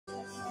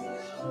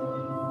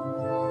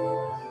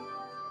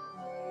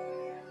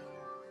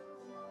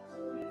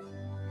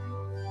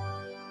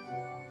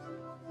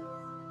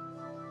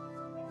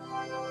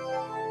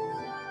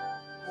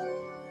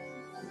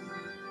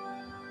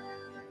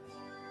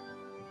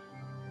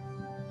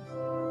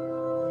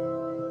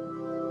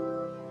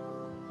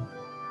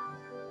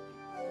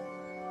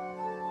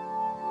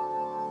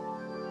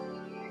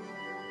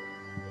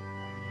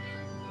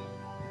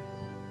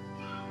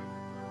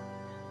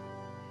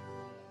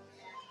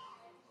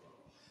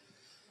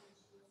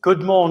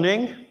Good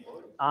morning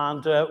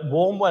and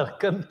warm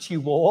welcome to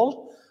you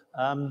all.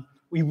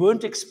 We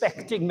weren't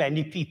expecting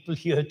many people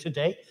here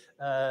today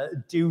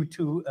due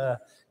to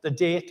the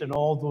date and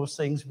all those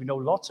things. We know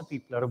lots of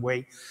people are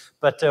away,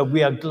 but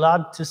we are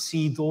glad to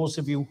see those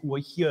of you who are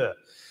here.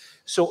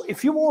 So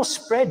if you all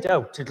spread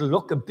out, it'll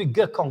look a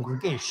bigger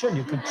congregation.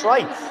 You could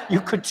try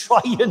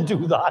and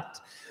do that.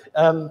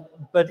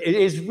 But it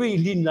is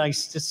really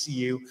nice to see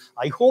you.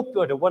 I hope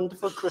you had a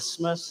wonderful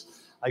Christmas.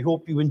 I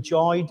hope you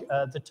enjoyed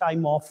the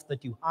time off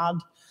that you had.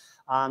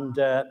 And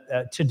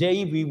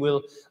today we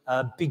will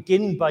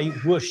begin by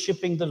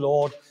worshiping the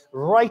Lord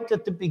right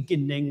at the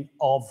beginning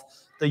of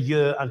the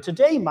year. And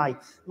today my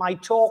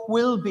talk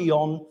will be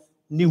on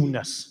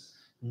newness.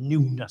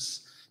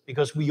 Newness.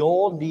 Because we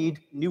all need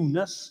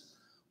newness.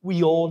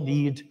 We all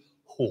need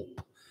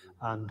hope.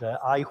 And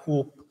I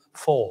hope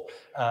for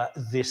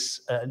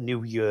this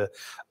new year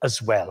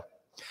as well.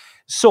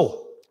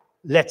 So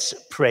let's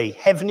pray.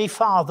 Heavenly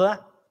Father,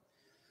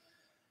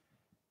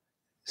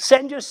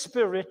 send your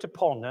Spirit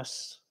upon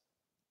us,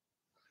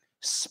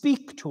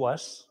 speak to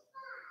us,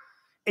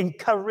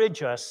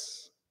 encourage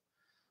us,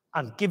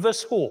 and give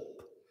us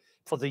hope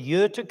for the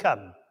year to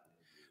come.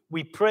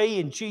 We pray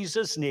in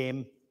Jesus'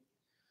 name.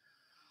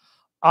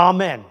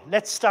 Amen.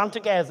 Let's stand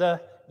together.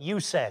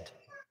 You said.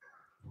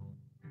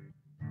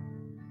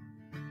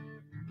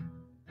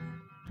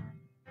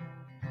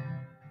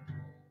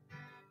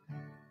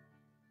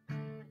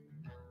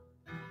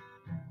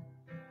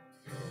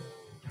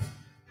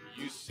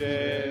 You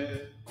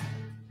said,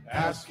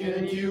 ask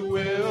and you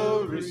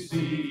will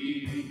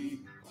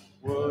receive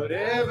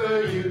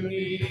whatever you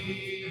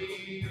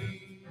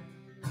need.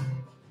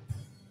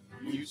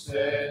 You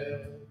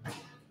said,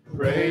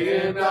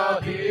 pray and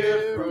I'll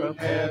hear from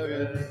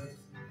heaven,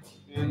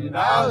 and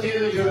I'll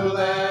heal your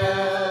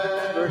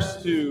land.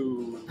 Verse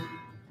 2.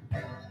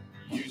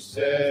 You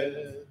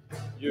said,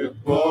 your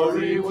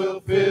glory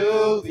will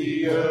fill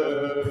the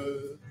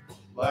earth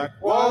like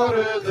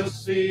water the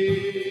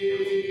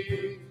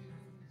sea.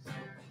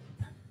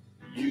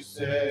 You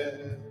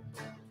said,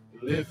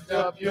 lift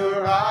up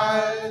your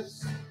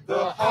eyes,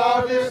 the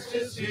harvest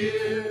is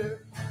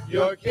here,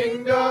 your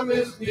kingdom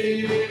is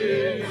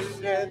near. You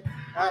said,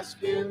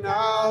 ask and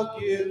I'll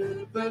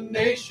give the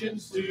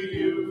nations to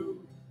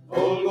you,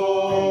 O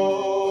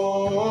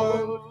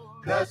Lord.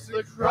 That's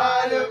the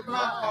cry of my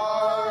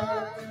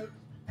heart.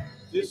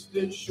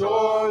 Distant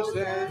shores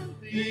and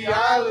the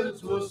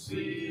islands will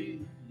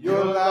see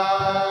your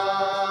light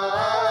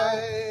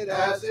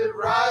as it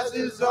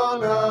rises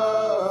on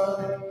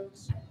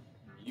us.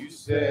 You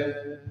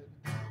said,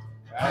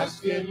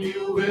 ask and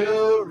you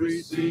will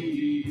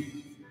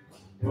receive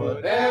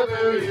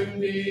whatever you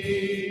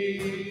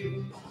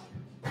need.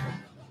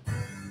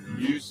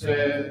 You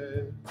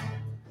said,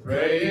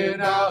 pray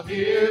and I'll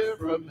hear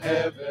from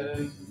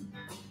heaven,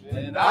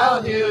 and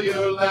I'll heal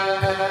your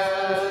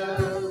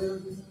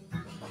land.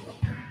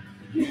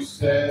 You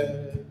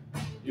said,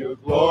 your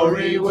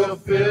glory will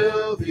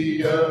fill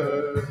the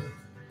earth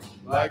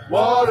like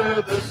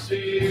water the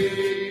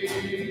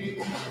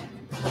sea.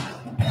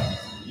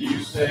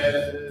 You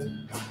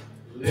said,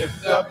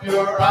 lift up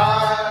your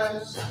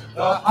eyes,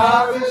 the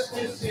harvest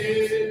is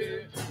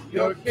here,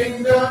 your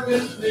kingdom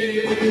is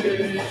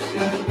near. You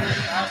said,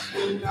 ask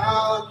and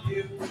I'll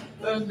give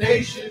the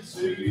nations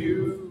to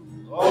you,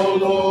 O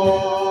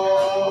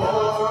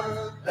Lord.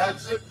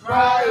 That's the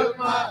cry of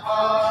my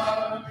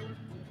heart.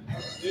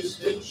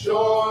 Distant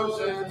shores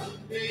and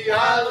the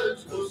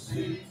islands will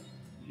see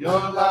your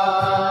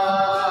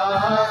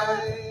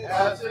light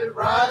as it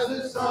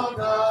rises on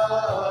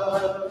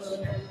us.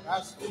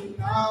 Asking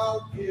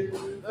I'll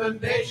give the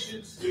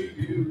nations to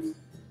you,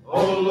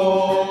 O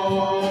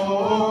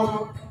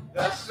Lord.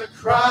 That's the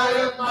cry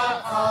of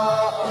my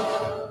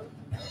heart.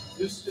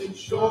 Distant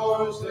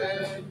shores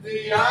and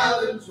the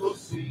islands will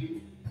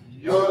see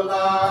your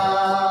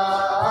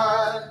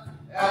light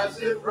as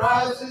it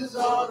rises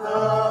on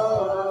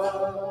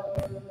us.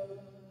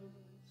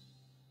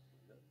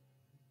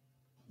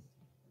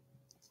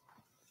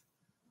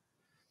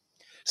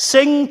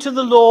 Sing to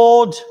the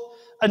Lord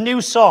a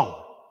new song.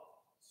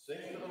 Sing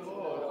to the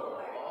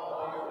Lord,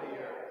 all the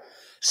earth.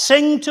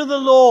 Sing to the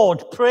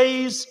Lord,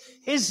 praise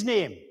his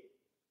name.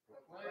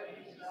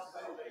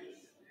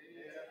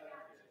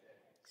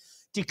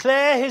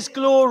 Declare his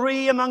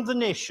glory among the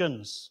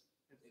nations.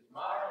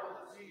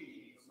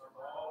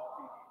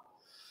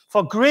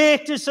 For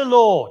great is the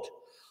Lord,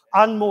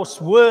 and most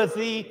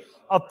worthy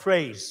of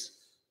praise.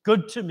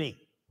 Good to me.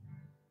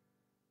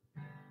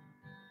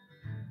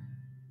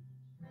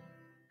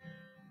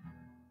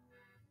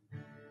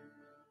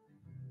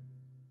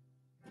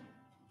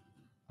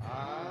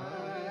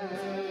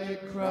 I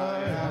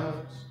cry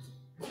out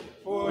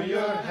for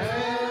your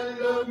hand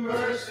of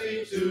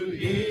mercy to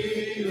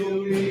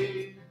heal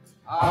me.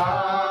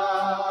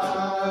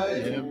 I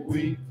am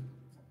weak,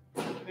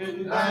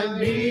 and I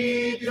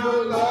need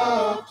your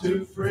love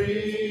to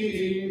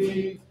free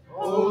me.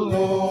 Oh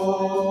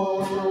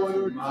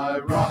Lord, my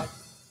rock,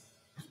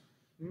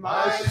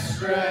 my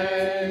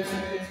strength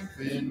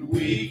in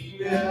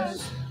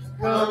weakness,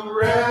 come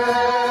rest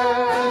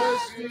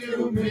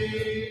to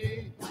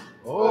me,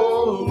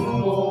 oh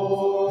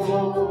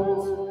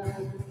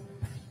Lord.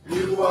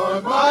 You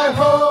are my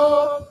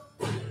hope,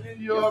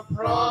 and your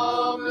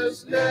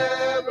promise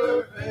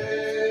never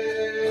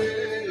fails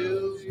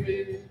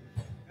me.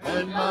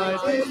 And my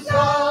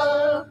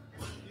desire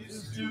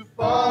is to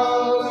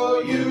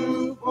follow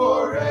you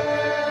forever.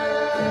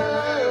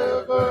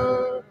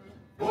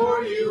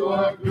 For you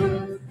are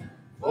good,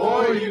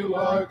 for you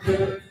are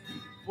good,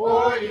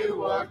 for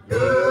you are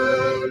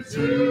good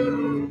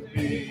to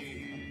me.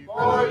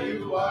 For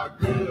you are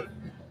good,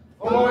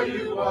 for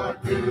you are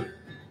good,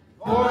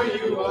 for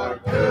you are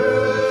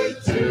good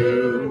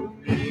to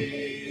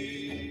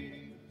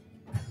me.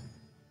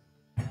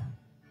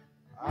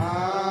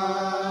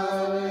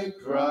 I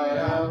cry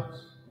out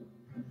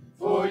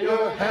for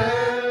your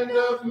hand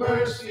of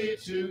mercy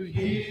to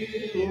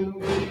heal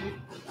me.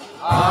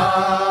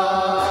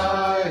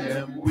 I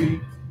am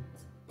weak,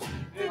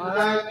 and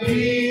I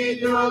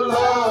need your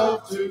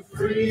love to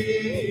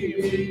free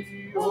me.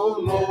 Oh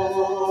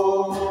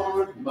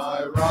Lord,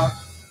 my rock,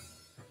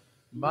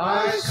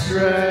 my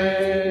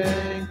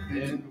strength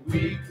in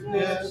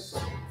weakness,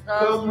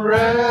 come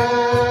rescue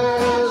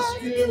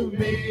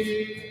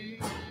me.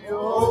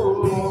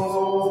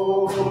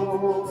 Oh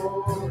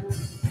Lord,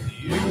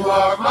 you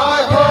are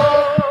my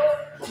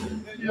hope,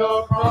 and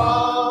your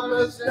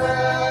promise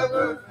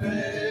never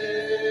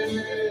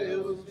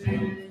fails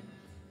me.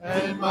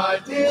 And my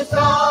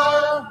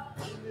desire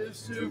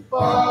is to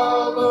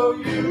follow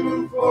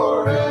you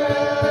forever.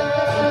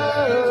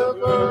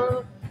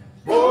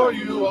 For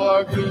you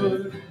are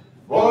good,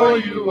 for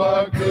you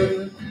are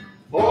good,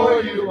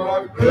 for you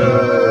are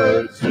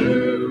good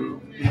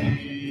to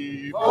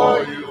me.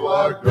 For you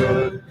are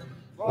good,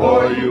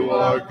 for you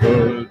are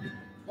good,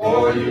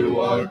 for you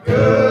are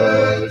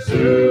good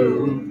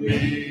to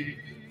me.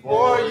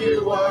 For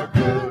you are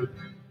good,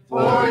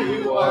 for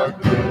you are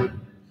good,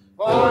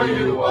 for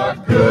you are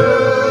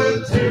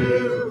good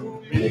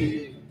to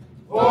me.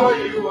 For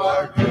you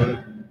are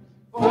good,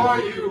 for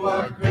you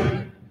are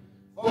good,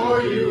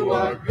 for you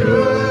are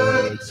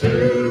good to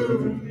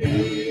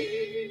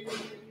me.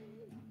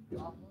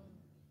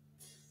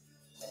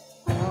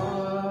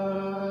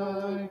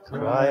 I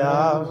cry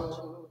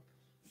out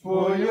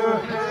for your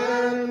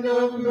hand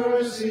of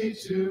mercy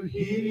to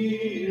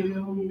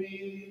heal me.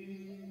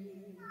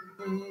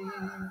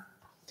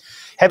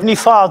 Heavenly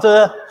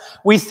Father,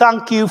 we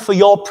thank you for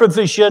your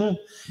provision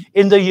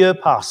in the year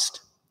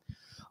past.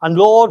 And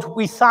Lord,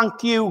 we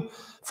thank you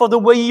for the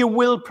way you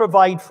will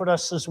provide for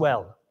us as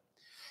well.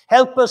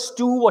 Help us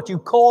do what you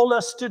call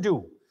us to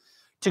do,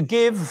 to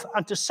give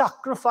and to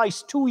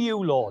sacrifice to you,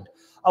 Lord,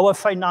 our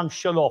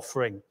financial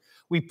offering.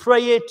 We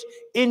pray it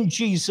in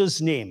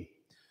Jesus' name.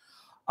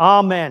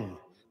 Amen.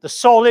 The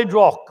solid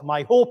rock,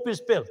 my hope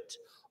is built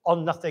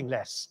on nothing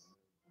less.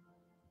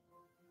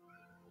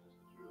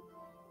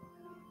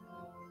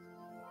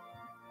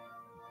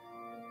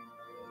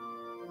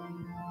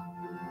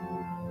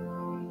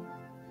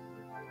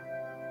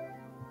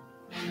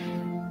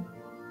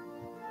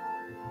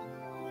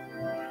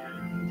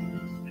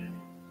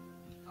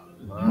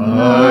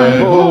 My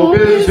hope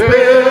is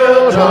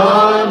built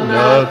on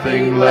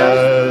nothing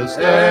less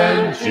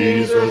than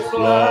Jesus'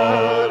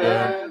 blood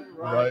and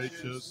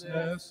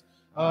righteousness.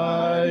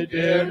 I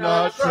dare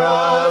not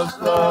trust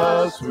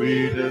the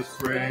sweetest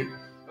frame,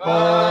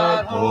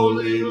 but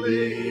wholly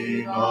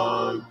lean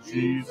on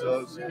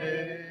Jesus'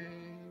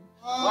 name.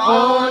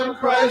 On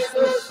Christ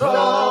the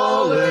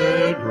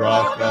solid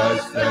rock I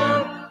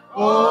stand,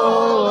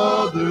 all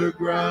other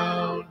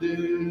ground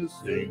is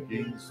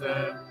sinking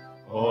sand.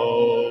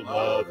 All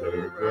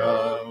other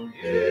ground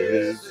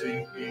is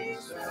sinking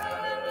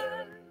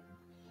sand.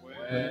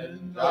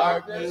 When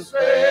darkness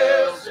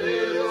veils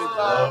his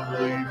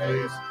lovely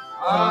face,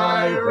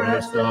 I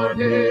rest on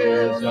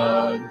his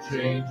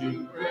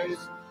unchanging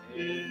grace.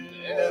 In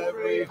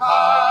every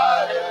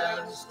high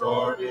and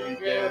stormy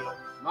gale,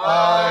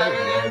 my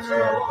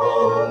anchor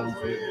holds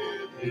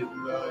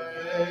within the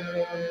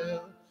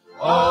veil.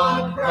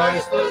 On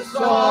Christ the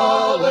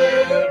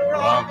solid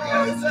rock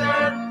I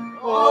stand,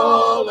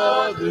 all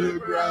other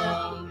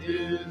ground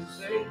is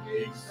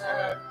sinking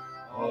sand.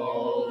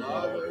 All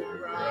other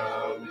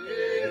ground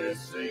is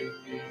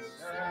sinking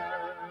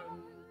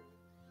sand.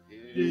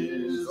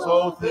 His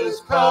oath, his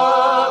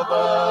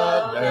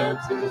covenant,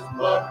 his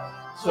blood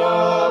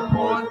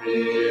support me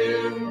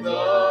in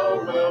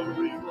the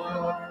well-free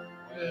flood.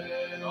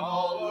 When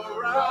all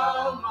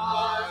around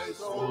my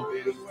soul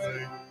gives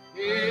way,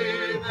 He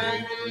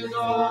is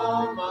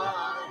all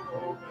my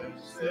hope and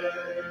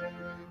stay.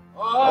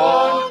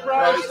 On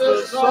Christ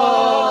the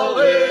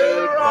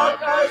solid rock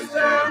I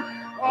stand,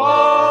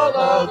 all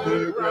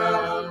other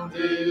ground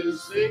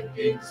is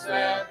sinking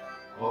sand.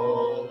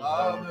 All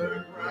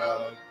other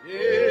ground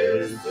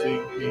is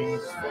sinking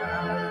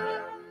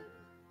sand.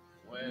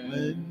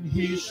 When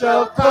he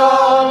shall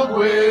come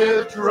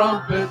with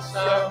trumpet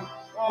sound,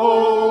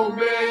 oh,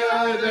 may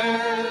I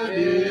then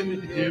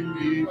in him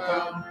be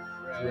found,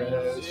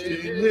 dressed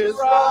in his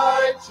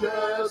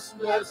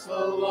righteousness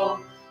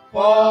alone,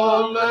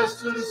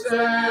 faultless to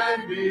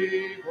stand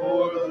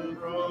before the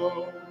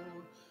throne.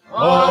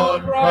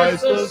 On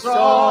Christ the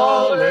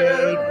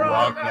solid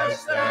rock I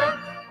stand,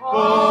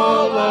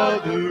 all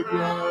other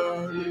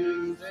ground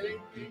is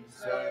sinking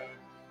sand.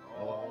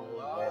 All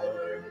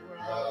other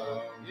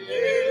ground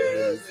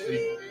is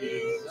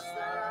sinking sand.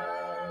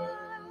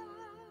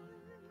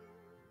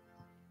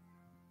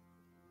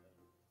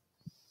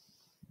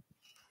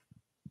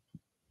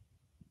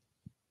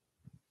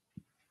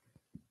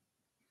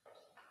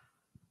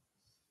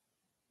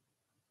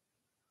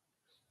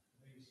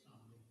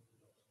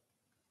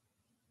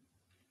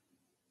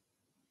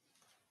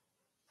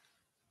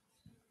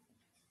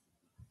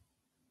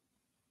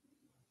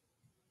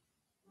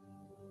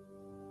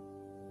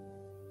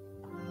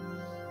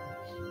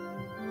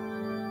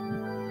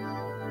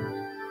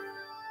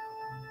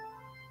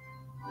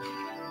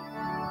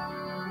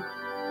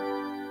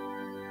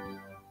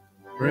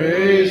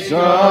 Praise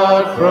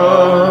God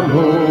from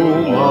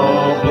whom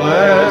all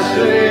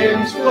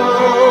blessings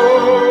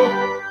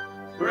flow.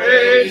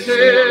 Praise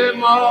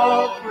Him,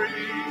 all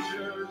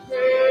creatures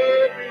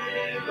here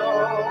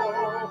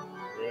below.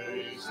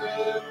 Praise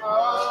Him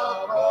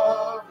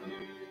above the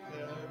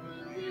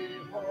heavenly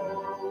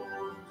host.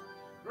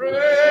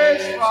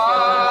 Praise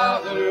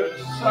Father,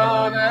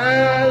 Son,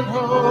 and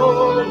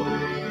Holy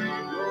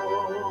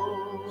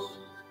Ghost.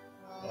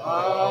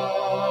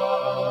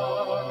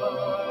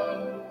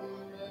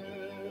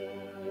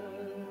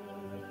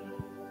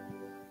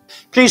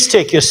 Please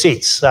take your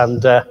seats,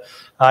 and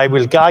I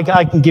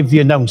can give the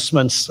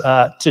announcements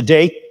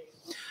today.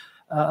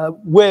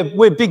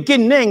 We're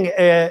beginning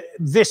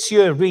this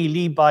year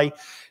really by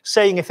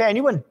saying if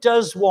anyone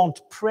does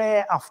want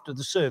prayer after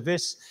the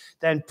service,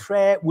 then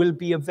prayer will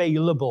be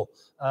available.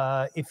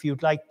 If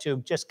you'd like to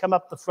just come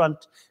up the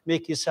front,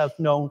 make yourself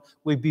known,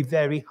 we'd be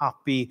very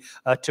happy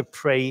to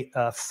pray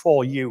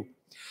for you.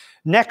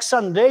 Next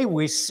Sunday,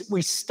 we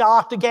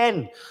start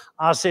again,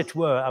 as it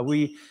were.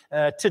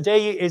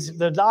 Today is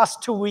the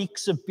last 2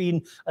 weeks have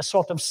been a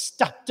sort of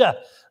stutter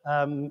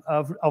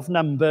of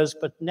numbers,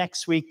 but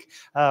next week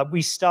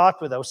we start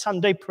with our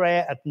Sunday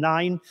prayer at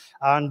 9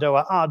 and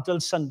our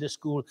adult Sunday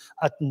school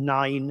at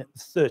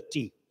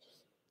 9:30.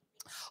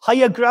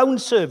 Higher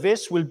ground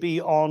service will be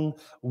on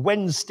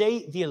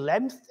Wednesday the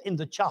 11th in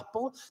the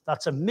chapel.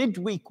 That's a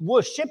midweek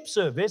worship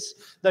service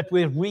that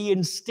we're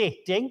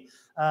reinstating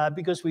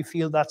because we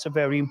feel that's a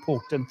very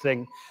important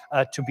thing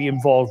to be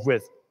involved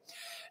with.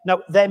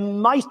 Now, there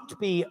might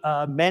be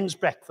a men's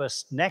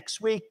breakfast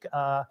next week.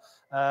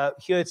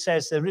 Here it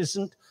says there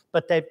isn't,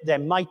 but there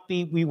might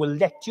be. We will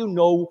let you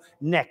know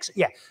next.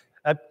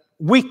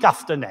 Week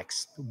after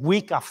next.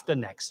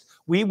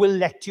 We will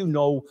let you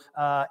know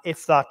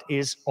if that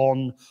is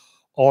on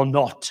or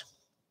not.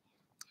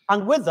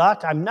 And with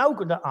that, I'm now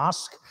going to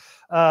ask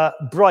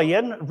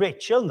Brian,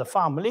 Rachel, and the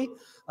family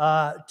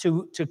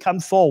to come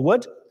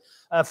forward.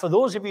 For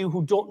those of you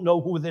who don't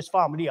know who this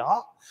family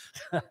are,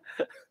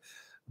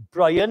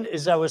 Brian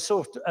is our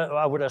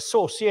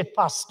associate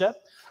pastor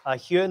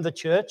here in the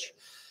church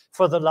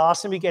for the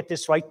last, let me get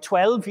this right,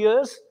 12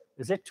 years.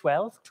 Is it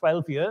 12?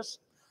 12 years.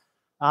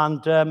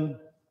 And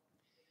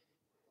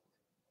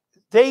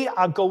they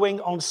are going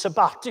on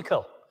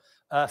sabbatical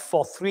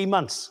for 3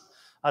 months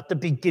at the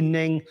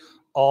beginning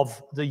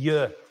of the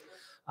year.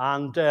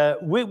 And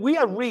we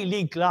are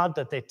really glad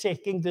that they're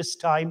taking this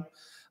time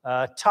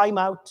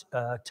out,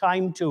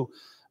 time to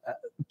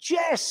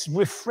just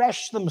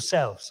refresh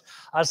themselves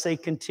as they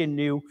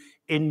continue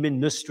in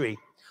ministry.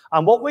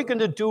 And what we're going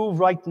to do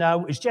right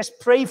now is just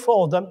pray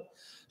for them.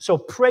 So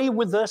pray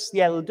with us.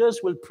 The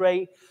elders will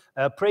pray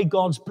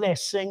God's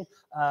blessing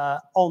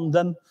on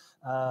them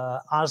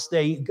as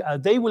they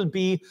will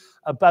be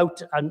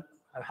about,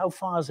 how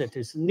far is it?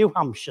 It's New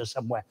Hampshire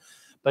somewhere.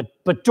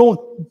 But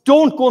don't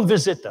go and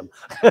visit them.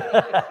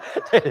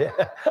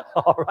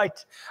 All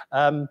right.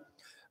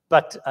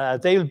 But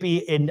they'll be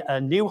in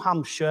New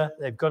Hampshire.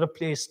 They've got a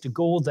place to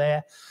go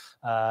there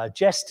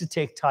just to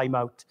take time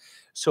out.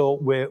 So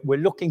we're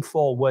looking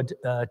forward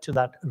to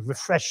that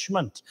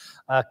refreshment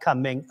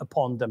coming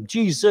upon them.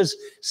 Jesus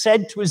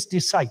said to his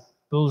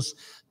disciples,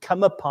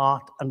 come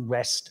apart and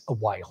rest a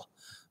while.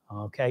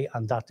 Okay,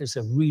 and that is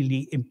a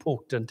really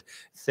important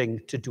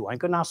thing to do. I'm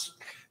going to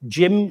ask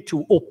Jim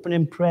to open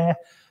in prayer,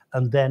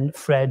 and then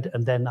Fred,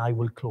 and then I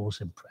will close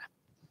in prayer.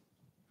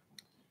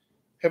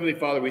 Heavenly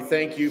Father, we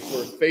thank you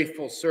for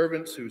faithful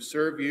servants who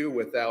serve you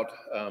without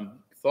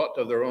thought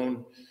of their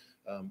own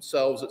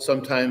selves. That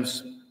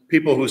sometimes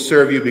people who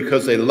serve you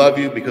because they love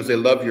you, because they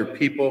love your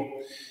people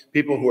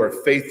who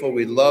are faithful.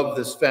 We love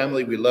this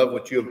family. We love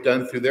what you have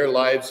done through their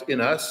lives in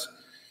us.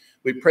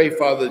 We pray,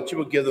 Father, that you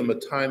will give them a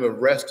time of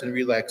rest and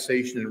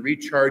relaxation and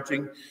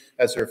recharging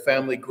as their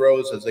family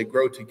grows, as they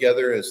grow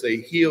together, as they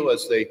heal,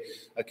 as they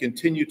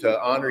continue to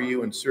honor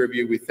you and serve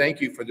you. We thank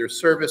you for their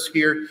service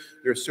here,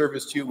 their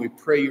service to you. We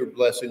pray your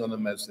blessing on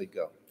them as they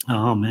go.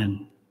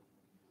 Amen.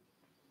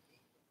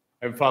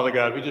 And Father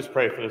God, we just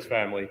pray for this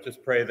family.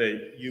 Just pray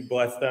that you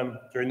bless them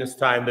during this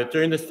time, that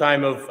during this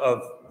time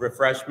of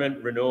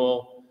refreshment,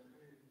 renewal,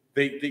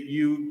 that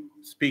you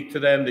speak to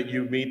them, that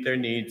you meet their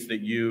needs,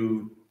 that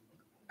you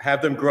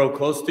have them grow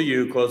close to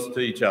you, close to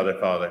each other,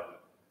 Father.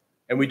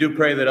 And we do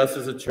pray that us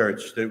as a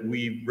church, that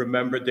we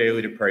remember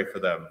daily to pray for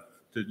them.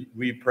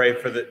 We pray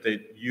for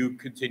that you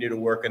continue to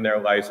work in their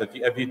lives.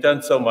 Have you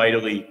done so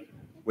mightily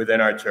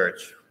within our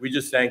church? We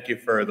just thank you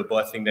for the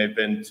blessing they've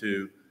been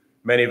to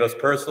many of us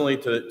personally,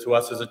 to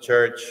us as a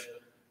church,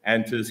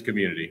 and to this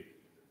community.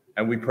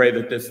 And we pray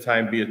that this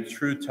time be a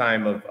true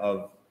time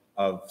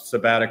of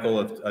sabbatical,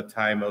 a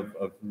time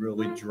of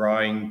really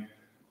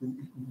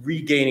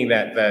regaining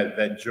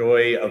that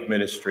joy of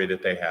ministry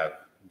that they have.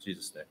 In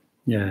Jesus' name.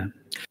 Yeah.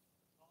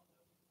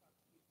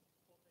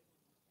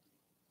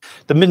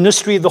 The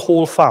ministry of the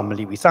whole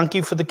family. We thank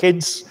you for the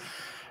kids.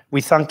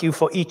 We thank you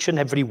for each and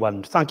every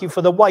one. Thank you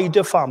for the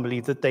wider family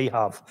that they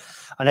have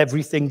and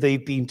everything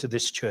they've been to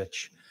this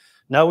church.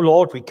 Now,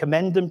 Lord, we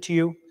commend them to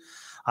you.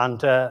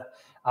 And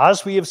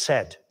as we have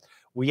said,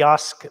 we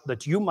ask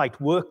that you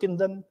might work in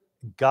them,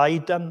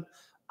 guide them,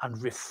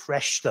 and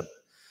refresh them.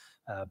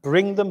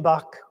 Bring them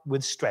back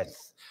with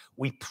strength.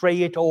 We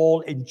pray it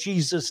all in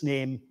Jesus'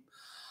 name.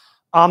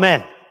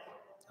 Amen.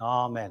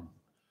 Amen.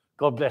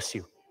 God bless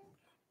you.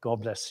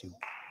 God bless you.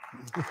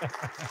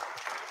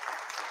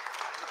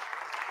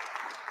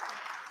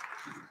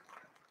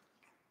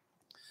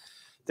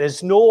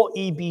 There's no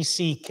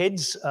EBC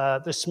kids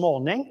this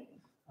morning,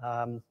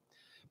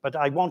 but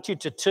I want you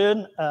to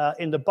turn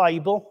in the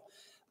Bible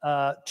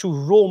to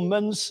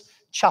Romans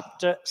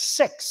chapter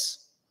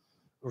 6.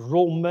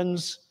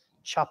 Romans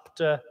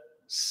chapter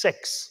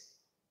 6.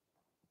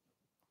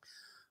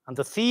 And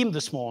the theme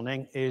this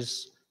morning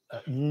is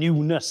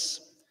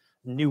newness.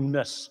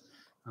 Newness.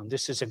 And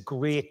this is a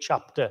great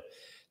chapter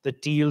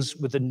that deals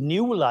with the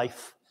new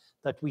life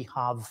that we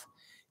have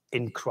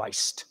in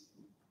Christ.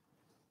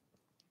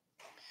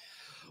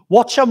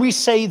 What shall we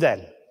say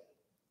then?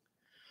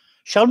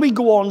 Shall we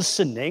go on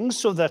sinning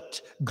so that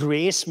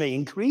grace may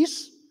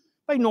increase?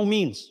 By no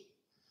means.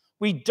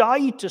 We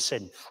died to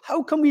sin.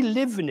 How can we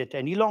live in it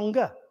any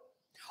longer?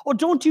 Or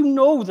don't you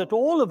know that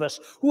all of us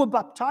who were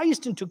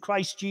baptized into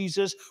Christ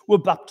Jesus were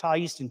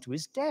baptized into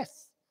his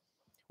death?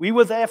 We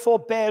were therefore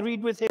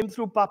buried with him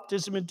through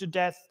baptism into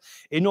death,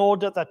 in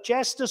order that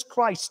just as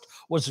Christ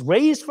was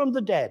raised from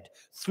the dead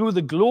through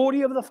the glory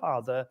of the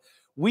Father,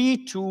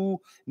 we too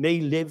may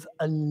live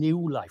a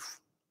new life.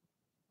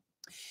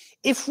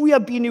 If we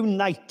have been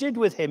united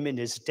with him in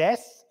his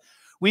death,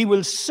 we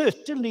will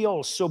certainly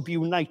also be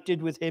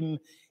united with him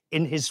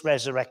in his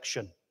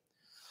resurrection.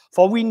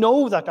 For we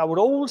know that our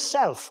old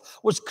self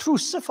was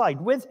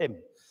crucified with him,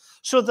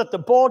 so that the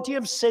body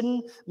of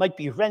sin might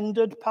be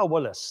rendered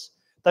powerless,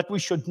 that we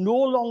should no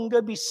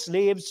longer be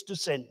slaves to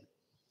sin,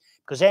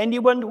 because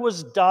anyone who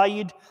has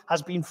died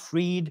has been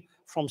freed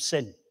from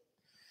sin.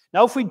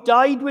 Now, if we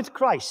died with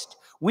Christ,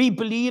 we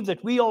believe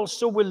that we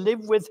also will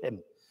live with him.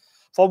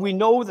 For we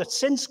know that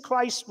since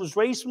Christ was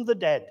raised from the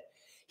dead,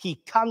 he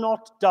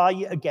cannot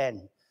die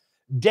again.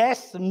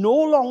 Death no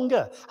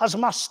longer has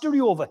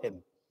mastery over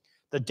him.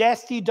 The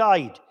death he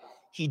died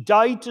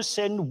to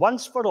sin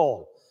once for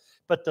all.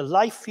 But the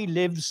life he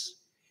lives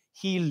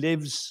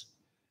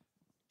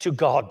to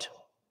God.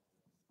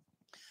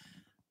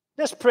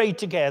 Let's pray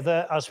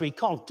together as we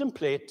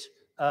contemplate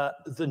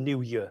the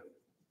new year.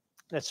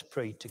 Let's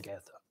pray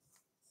together.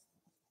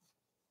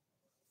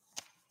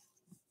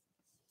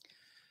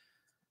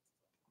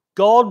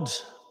 God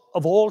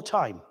of all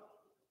time,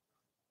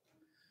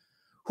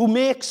 who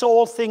makes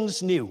all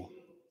things new,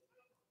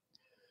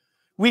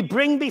 we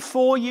bring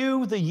before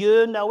you the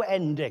year now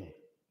ending.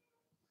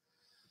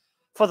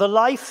 For the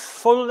life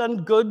full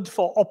and good,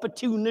 for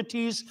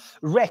opportunities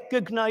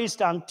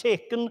recognized and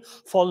taken,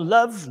 for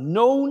love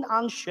known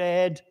and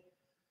shared,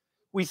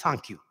 we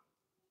thank you.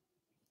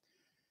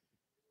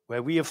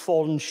 Where we have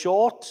fallen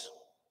short,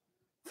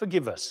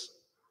 forgive us.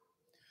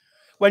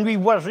 When we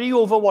worry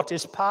over what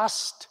is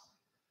past,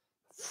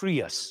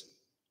 free us.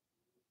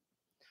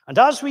 And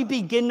as we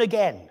begin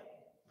again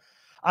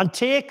and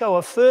take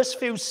our first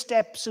few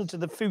steps into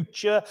the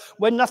future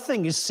where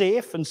nothing is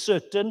safe and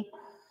certain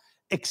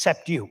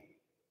except you,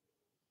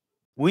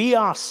 we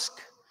ask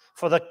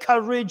for the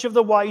courage of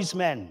the wise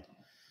men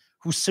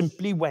who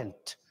simply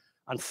went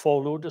and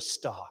followed a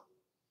star.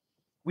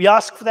 We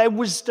ask for their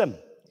wisdom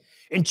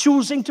in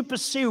choosing to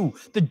pursue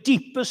the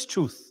deepest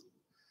truth,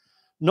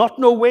 not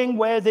knowing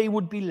where they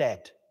would be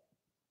led.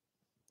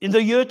 In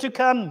the year to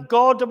come,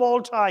 God of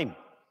all time,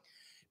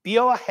 be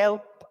our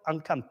help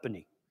and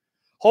company.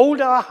 Hold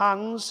our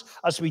hands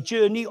as we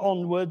journey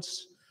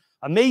onwards,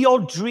 and may your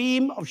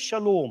dream of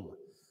shalom,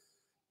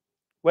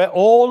 where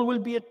all will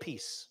be at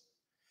peace,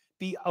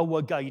 be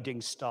our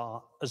guiding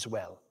star as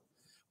well.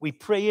 We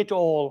pray it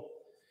all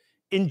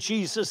in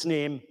Jesus'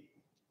 name.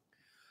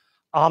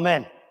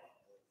 Amen.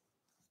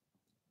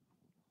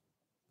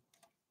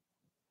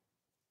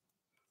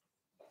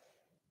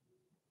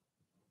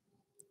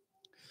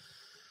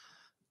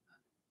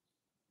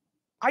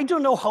 I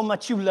don't know how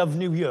much you love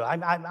New Year.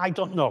 I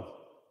don't know.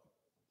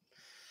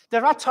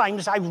 There are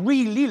times I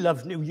really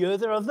love New Year.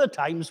 There are other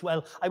times,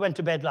 well, I went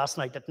to bed last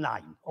night at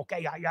 9.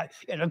 Okay, I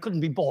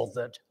couldn't be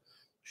bothered.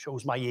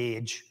 Shows my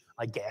age,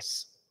 I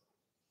guess.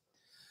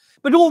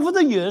 But over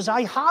the years,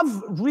 I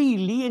have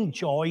really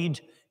enjoyed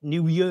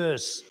New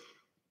Year's.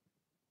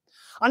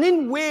 And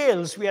in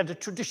Wales, we had a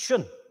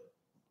tradition.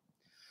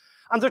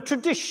 And the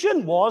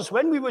tradition was,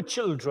 when we were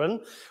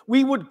children,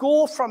 we would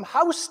go from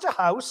house to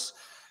house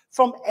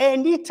from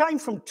any time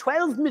from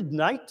 12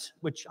 midnight,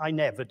 which I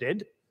never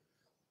did,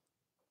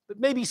 but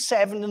maybe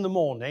 7 in the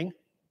morning,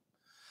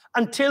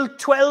 until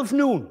 12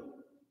 noon.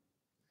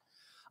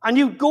 And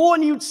you'd go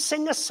and you'd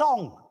sing a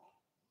song.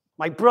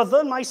 My brother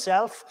and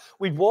myself,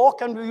 we'd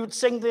walk and we would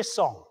sing this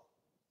song.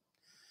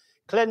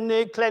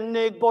 Clennig,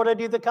 clennig, bore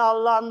dydd y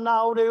calan,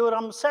 nawr yw'r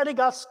amser I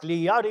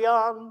gasglu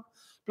arian.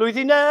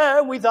 Blwyddyn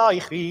newydd I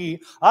chi,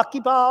 ac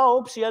I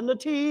bawb sy yn y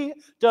tŷ,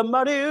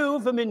 dyma ryw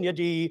fy miniad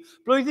I.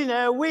 Blwyddyn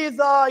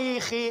newydd I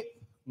chi.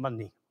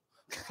 Money.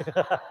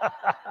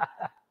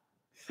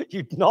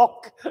 You'd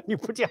knock and you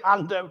put your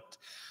hand out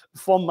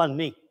for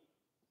money.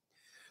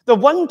 The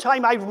one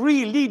time I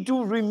really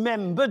do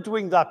remember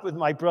doing that with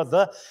my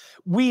brother,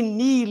 we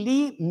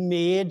nearly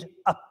made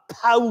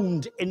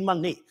 £1 in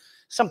money.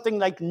 Something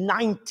like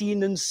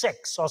 19 and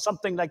 6 or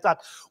something like that,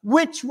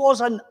 which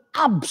was an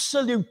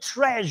absolute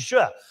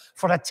treasure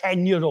for a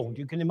 10-year-old,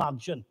 you can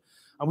imagine.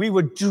 And we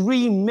were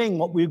dreaming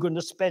what we were going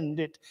to spend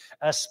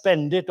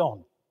it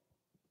on.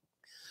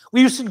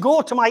 We used to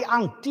go to my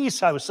auntie's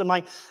house, and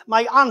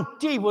my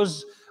auntie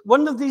was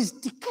one of these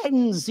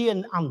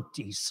Dickensian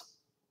aunties.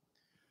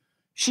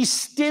 She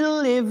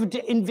still lived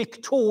in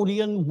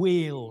Victorian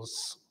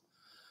Wales.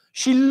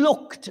 She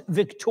looked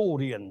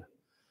Victorian.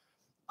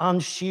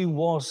 And she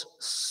was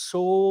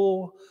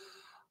so,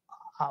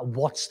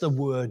 what's the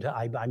word?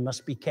 I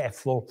must be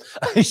careful.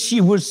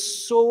 She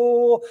was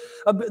so,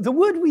 the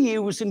word we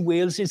use in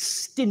Wales is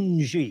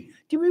stingy.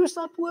 Do you use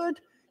that word?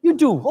 You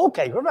do?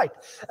 Okay, all right.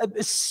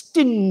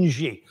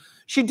 Stingy.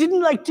 She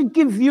didn't like to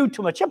give you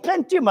too much. She had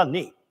plenty of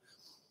money.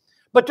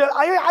 But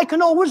I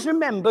can always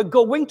remember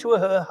going to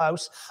her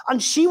house,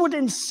 and she would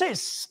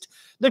insist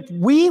that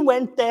we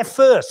went there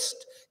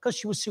first, because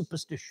she was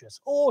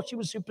superstitious. Oh, she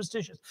was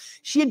superstitious.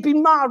 She had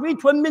been married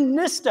to a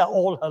minister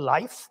all her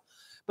life,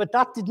 but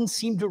that didn't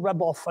seem to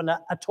rub off on her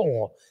at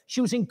all.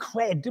 She was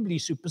incredibly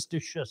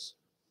superstitious.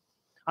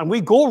 And we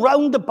go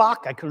round the back.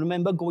 I can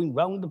remember going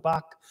round the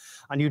back,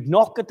 and you'd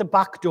knock at the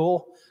back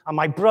door, and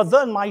my brother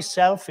and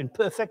myself, in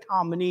perfect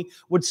harmony,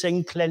 would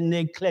sing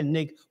Clennig,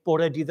 Clennig, bore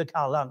dydd y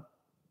calan.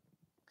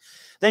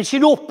 Then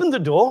she'd open the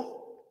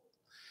door,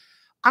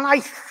 and I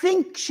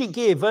think she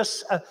gave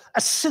us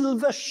a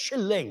silver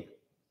shilling,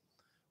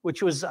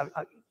 which was,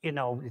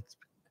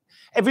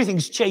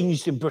 everything's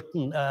changed in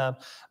Britain,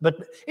 but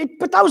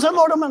that was a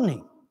lot of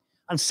money.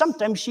 And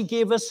sometimes she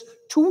gave us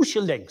 2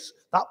 shillings.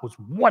 That was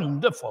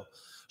wonderful.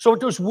 So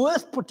it was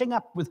worth putting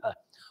up with her,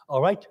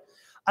 all right?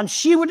 And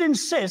she would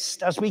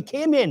insist, as we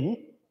came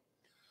in,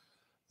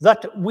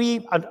 that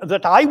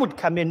I would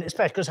come in,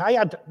 especially because I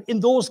had, in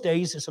those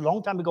days, it's a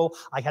long time ago,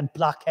 I had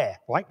black hair,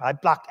 right? I had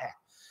black hair.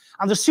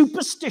 And the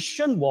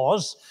superstition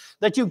was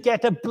that you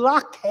get a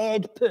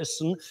black-haired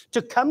person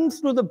to come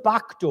through the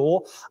back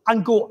door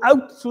and go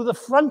out through the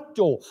front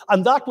door,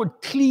 and that would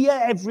clear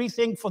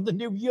everything for the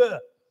new year.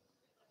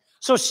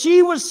 So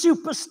she was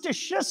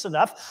superstitious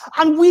enough,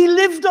 and we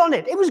lived on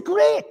it. It was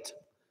great.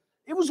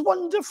 It was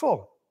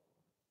wonderful.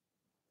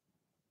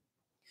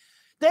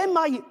 They're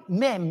my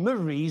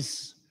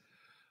memories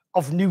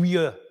of New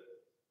Year.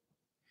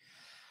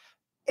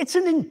 It's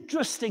an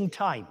interesting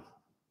time.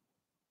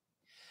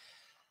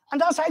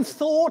 And as I've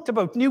thought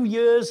about New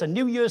Year's and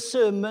New Year's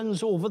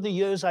sermons over the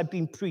years I've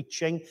been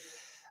preaching,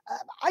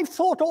 I've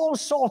thought all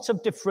sorts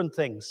of different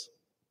things.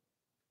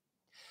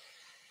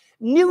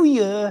 New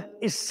Year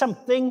is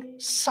something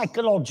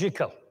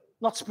psychological,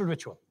 not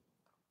spiritual.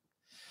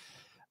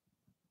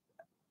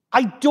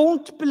 I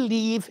don't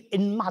believe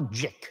in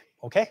magic,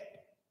 okay?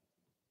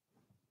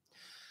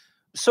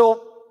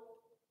 So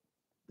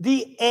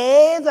the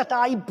air that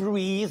I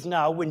breathe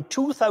now in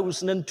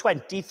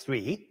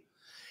 2023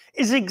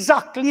 is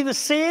exactly the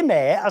same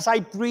air as I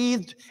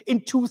breathed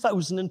in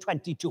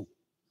 2022.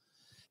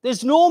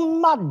 There's no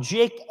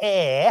magic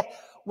air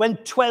when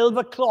 12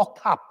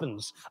 o'clock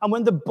happens and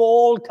when the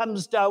ball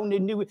comes down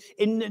in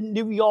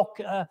New York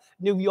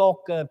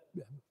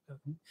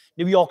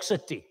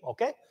City,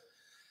 okay?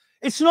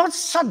 It's not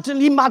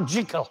suddenly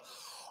magical.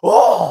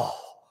 Oh,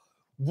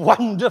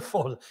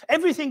 wonderful.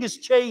 Everything has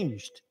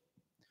changed.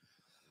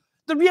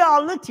 The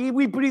reality,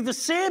 we breathe the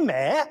same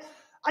air.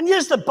 And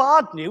here's the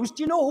bad news.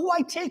 Do you know who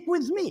I take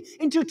with me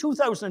into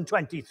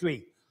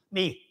 2023?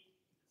 Me.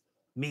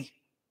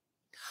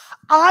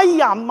 I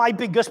am my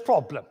biggest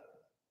problem.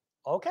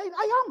 Okay,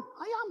 I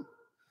am.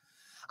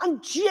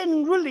 And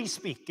generally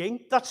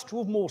speaking, that's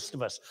true of most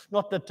of us.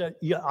 Not that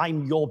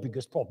I'm your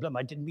biggest problem.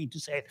 I didn't mean to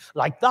say it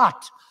like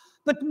that.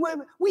 But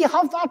we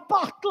have that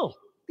battle.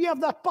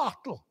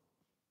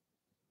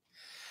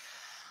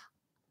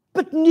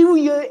 But New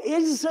Year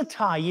is a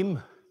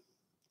time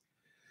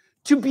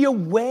to be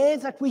aware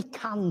that we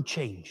can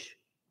change.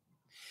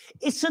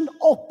 It's an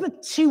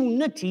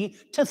opportunity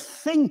to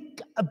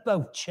think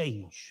about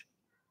change.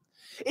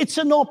 It's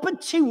an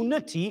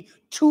opportunity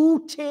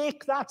to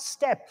take that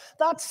step.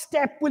 That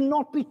step will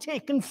not be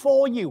taken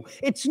for you.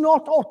 It's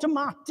not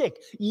automatic.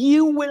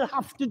 You will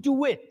have to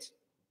do it.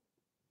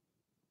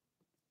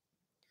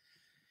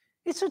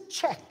 It's a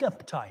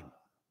checkup time.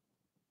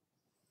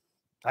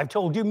 I've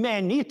told you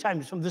many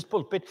times from this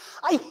pulpit,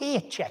 I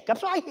hate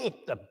checkups. I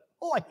hate them.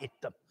 Oh, I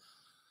hate them.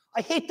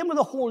 I hate them with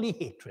a holy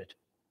hatred.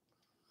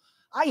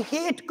 I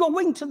hate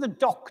going to the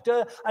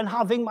doctor and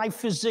having my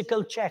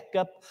physical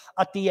checkup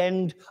at the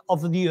end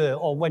of the year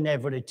or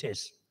whenever it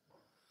is.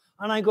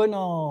 And I go,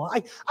 no,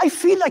 I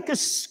feel like a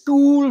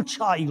school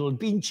child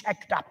being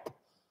checked up.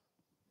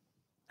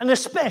 And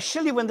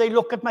especially when they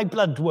look at my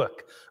blood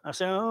work. I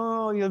say,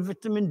 oh, your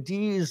vitamin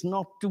D is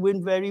not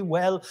doing very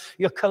well.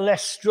 Your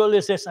cholesterol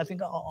is this. I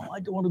think, oh, I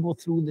don't want to go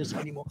through this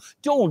anymore.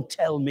 Don't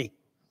tell me.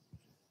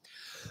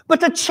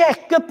 But a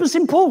checkup is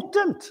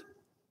important.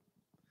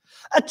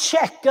 A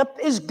checkup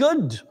is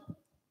good.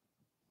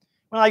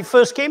 When I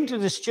first came to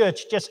this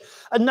church, just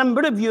a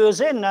number of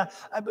years in,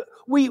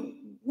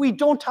 we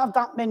don't have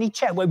that many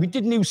checkups. Well, we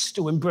didn't used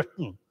to in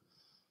Britain.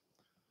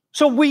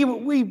 So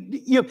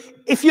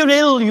if you're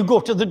ill, you go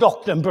to the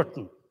doctor in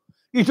Britain.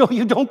 You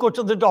don't go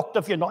to the doctor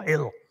if you're not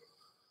ill,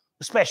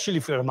 especially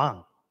if you're a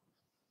man.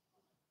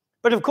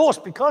 But of course,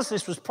 because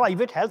this was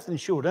private health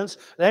insurance,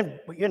 then,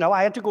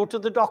 I had to go to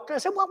the doctor. I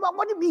said,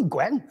 what do you mean,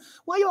 Gwen?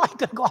 Why are I going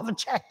to go have a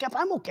checkup?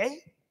 I'm okay.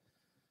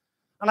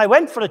 And I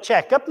went for a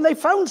checkup, and they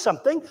found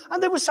something,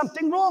 and there was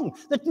something wrong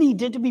that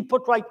needed to be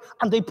put right,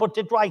 and they put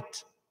it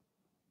right.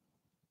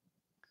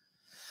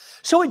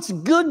 So it's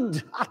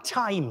good at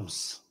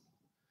times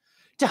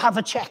to have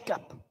a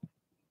checkup.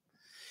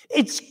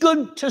 It's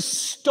good to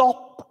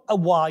stop a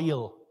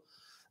while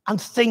and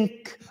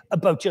think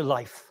about your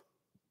life.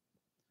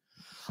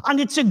 And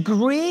it's a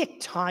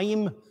great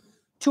time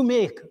to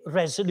make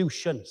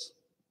resolutions.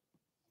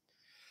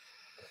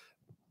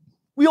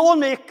 We all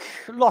make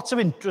lots of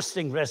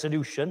interesting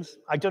resolutions.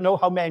 I don't know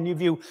how many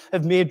of you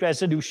have made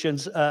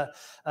resolutions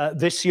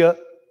this year.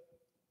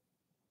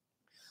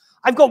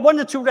 I've got 1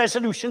 or 2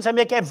 resolutions I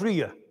make every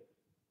year.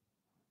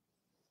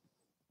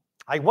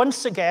 I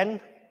once again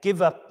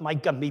give up my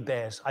gummy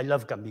bears. I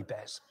love gummy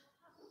bears.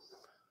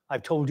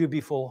 I've told you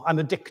before, I'm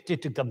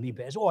addicted to gummy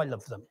bears. Oh, I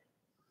love them.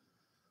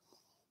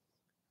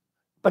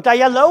 But I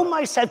allow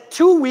myself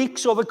 2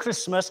 weeks over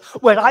Christmas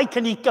where I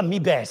can eat gummy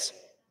bears.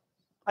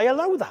 I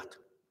allow that.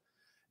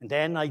 And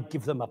then I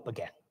give them up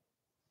again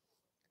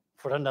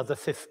for another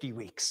 50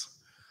 weeks.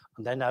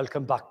 And then I'll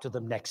come back to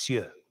them next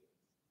year.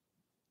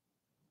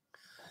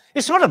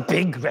 It's not a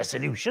big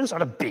resolution. It's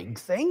not a big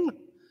thing.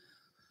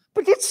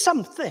 But it's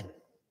something.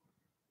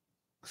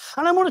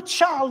 And I want to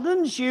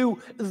challenge you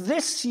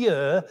this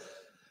year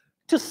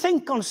to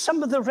think on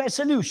some of the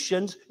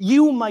resolutions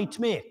you might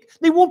make.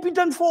 They won't be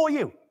done for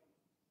you.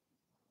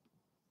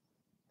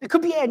 It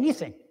could be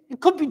anything. It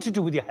could be to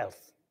do with your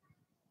health.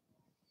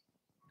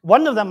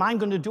 One of them I'm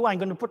going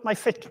to put my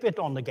Fitbit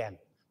on again.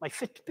 My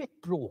Fitbit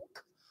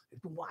broke.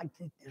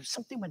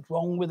 Something went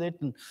wrong with it.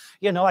 And,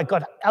 I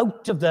got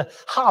out of the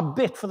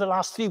habit for the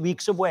last 3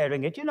 weeks of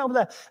wearing it.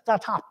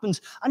 That happens.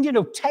 And,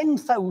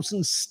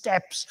 10,000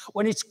 steps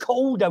when it's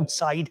cold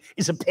outside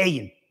is a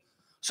pain.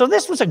 So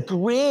this was a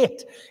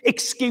great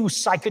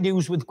excuse I could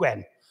use with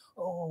Gwen.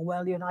 Oh,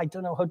 well, I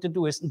don't know how to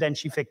do this. And then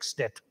she fixed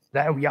it.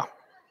 There we are.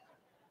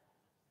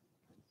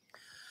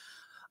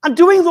 And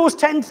doing those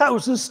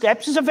 10,000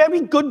 steps is a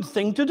very good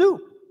thing to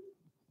do.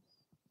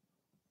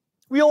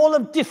 We all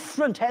have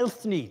different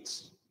health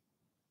needs.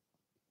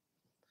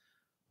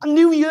 And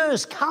New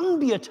Year's can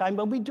be a time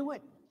when we do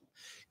it.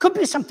 It could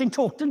be something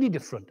totally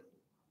different.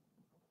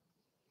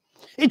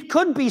 It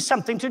could be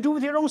something to do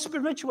with your own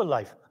spiritual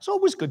life. It's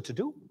always good to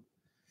do.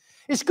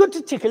 It's good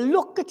to take a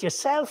look at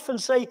yourself and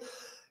say,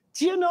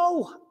 do you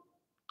know,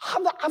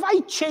 have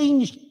I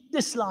changed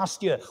this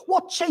last year?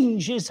 What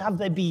changes have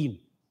there been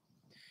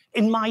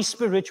in my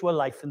spiritual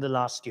life in the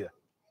last year?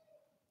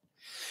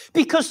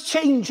 Because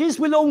changes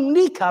will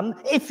only come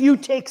if you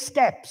take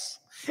steps.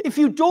 If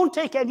you don't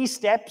take any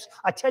steps,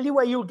 I tell you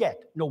where you'll get.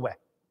 Nowhere.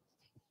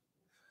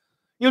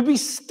 You'll be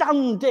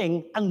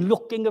standing and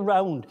looking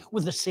around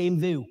with the same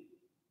view.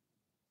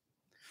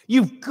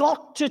 You've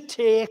got to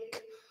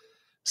take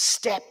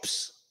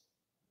steps.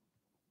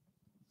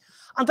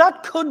 And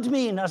that could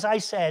mean, as I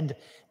said,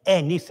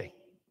 anything.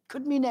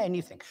 Could mean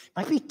anything. It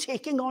might be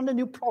taking on a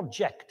new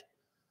project.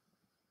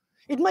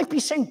 It might be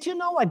saying,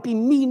 I've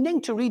been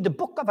meaning to read the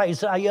book of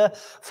Isaiah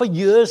for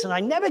years and I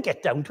never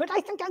get down to it.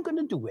 I think I'm going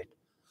to do it.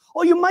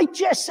 Or you might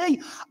just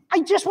say,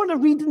 I just want to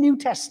read the New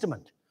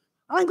Testament.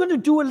 I'm going to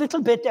do a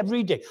little bit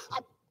every day.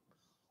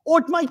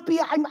 Or it might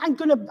be, I'm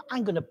going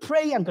to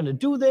pray, I'm going to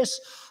do this,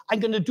 I'm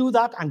going to do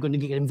that, I'm going to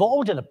get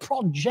involved in a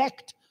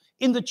project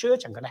in the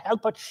church, I'm going to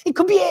help out. It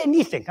could be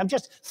anything. I'm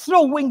just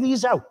throwing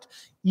these out.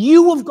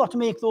 You have got to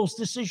make those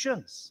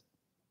decisions.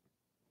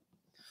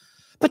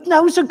 But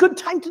now is a good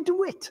time to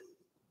do it.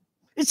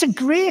 It's a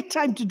great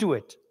time to do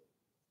it.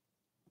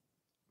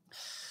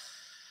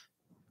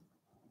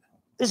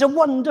 There's a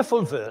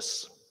wonderful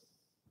verse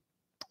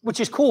which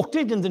is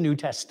quoted in the New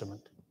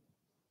Testament.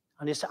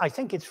 And I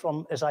think it's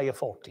from Isaiah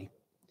 40,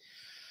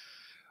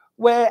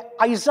 where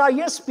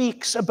Isaiah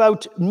speaks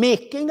about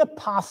making a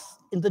path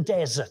in the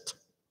desert.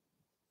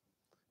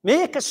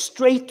 Make a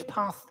straight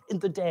path in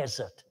the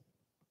desert.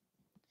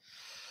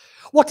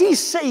 What he's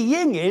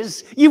saying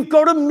is, you've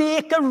got to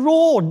make a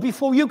road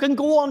before you can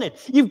go on it.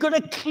 You've got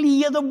to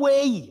clear the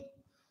way.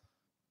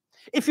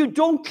 If you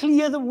don't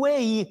clear the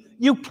way,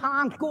 you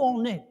can't go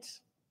on it.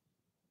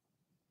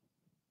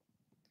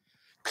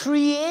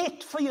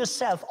 Create for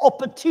yourself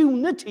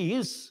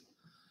opportunities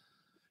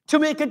to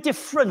make a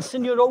difference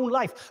in your own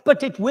life,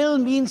 but it will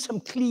mean some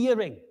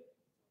clearing.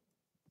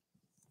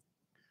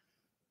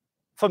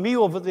 For me,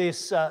 over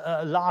this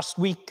last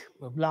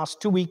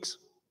 2 weeks,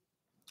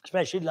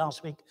 especially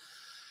last week,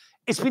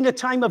 it's been a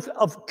time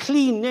of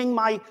cleaning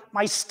my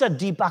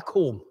study back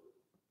home.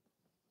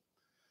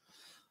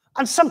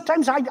 And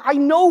sometimes I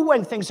know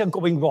when things are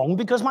going wrong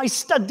because my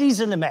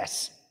study's in a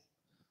mess.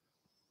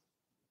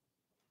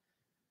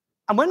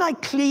 And when I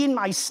clean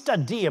my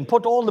study and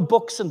put all the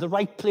books in the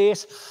right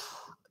place,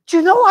 do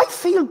you know, I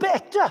feel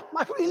better.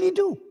 I really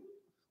do.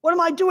 What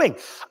am I doing?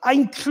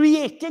 I'm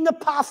creating a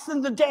path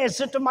in the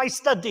desert of my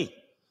study.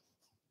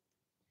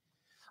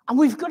 And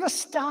we've got to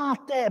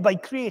start there by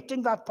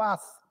creating that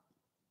path.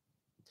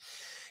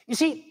 You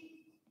see,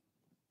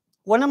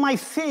 one of my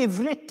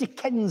favorite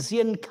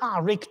Dickensian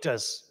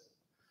characters,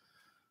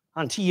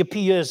 and he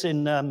appears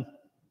in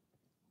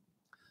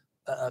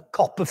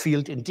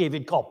Copperfield, in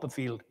David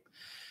Copperfield,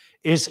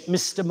 is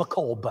Mr.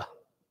 Micawber.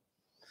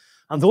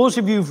 And those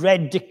of you who've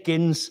read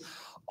Dickens,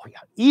 oh yeah,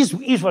 he's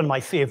one of my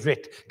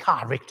favorite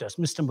characters,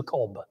 Mr.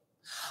 Micawber.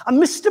 And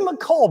Mr.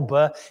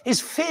 Micawber, his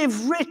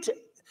favorite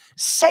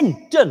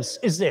sentence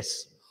is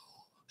this: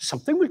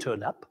 something will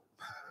turn up.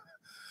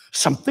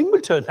 Something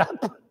will turn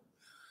up.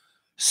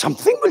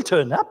 Something will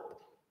turn up.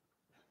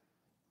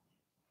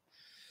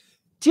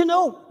 Do you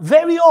know,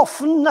 very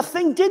often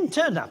nothing did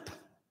turn up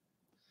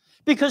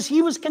because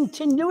he was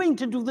continuing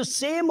to do the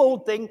same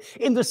old thing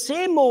in the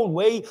same old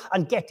way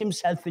and get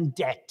himself in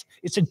debt.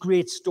 It's a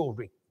great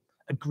story,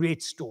 a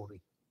great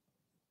story.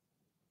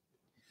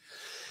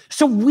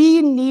 So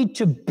we need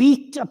to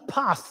beat a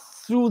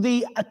path through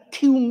the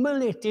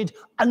accumulated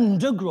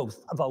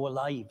undergrowth of our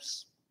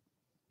lives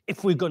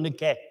if we're going to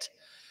get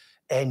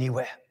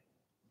anywhere.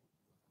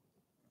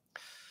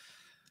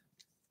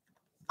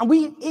 And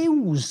we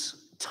use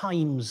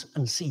times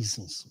and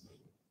seasons.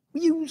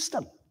 We use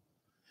them.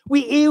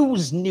 We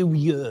use New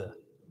Year.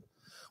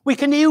 We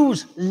can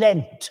use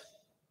Lent.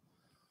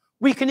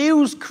 We can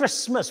use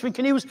Christmas. We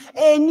can use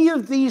any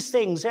of these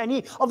things,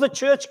 any of the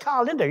church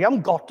calendar. You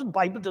haven't got to. The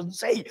Bible doesn't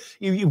say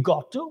you've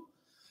got to.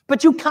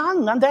 But you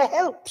can, and they're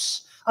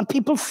helps. And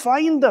people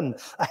find them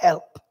a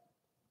help.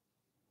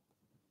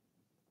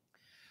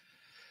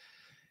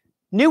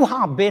 New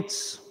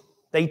habits,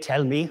 they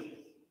tell me,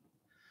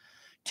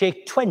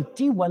 take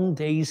 21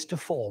 days to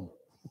form.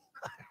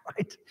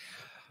 Right?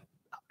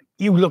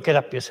 You look it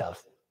up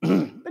yourself. But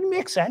it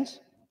makes sense.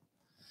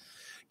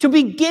 To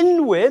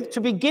begin with,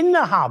 to begin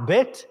a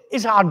habit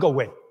is hard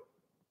going.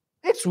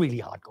 It's really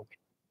hard going.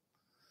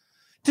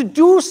 To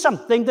do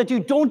something that you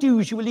don't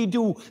usually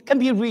do can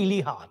be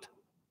really hard.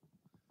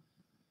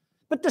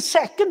 But the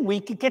second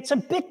week, it gets a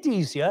bit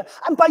easier.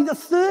 And by the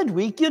third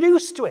week, you're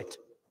used to it.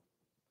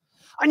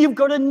 And you've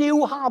got a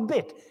new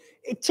habit.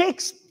 It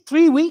takes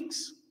 3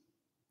 weeks.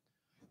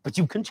 But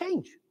you can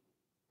change.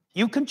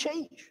 You can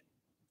change.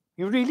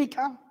 You really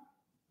can.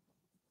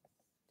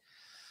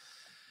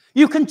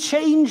 You can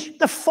change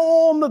the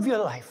form of your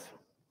life.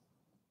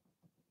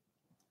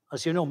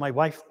 As you know, my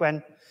wife,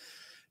 Gwen,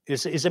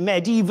 is a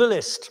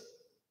medievalist.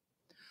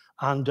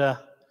 And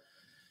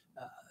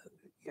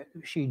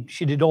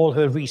she did all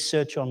her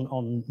research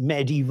on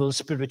medieval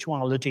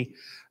spirituality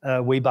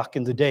way back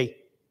in the day.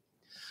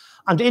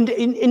 And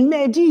in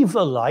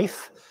medieval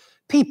life,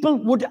 people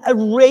would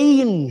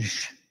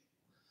arrange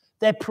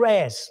their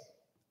prayers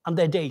and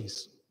their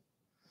days.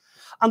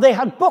 And they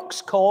had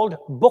books called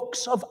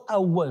Books of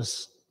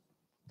Hours.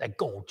 They're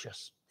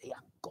gorgeous. They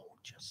are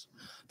gorgeous.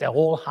 They're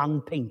all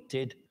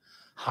hand-painted,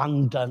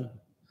 hand-done.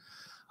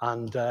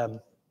 And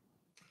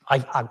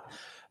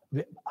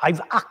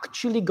I've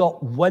actually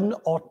got 1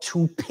 or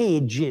 2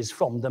 pages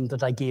from them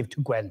that I gave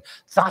to Gwen.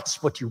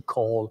 That's what you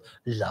call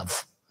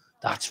love.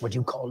 That's what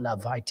you call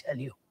love, I tell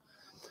you.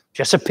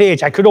 Just a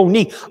page. I could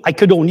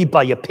only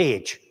buy a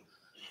page.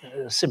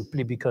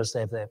 Simply because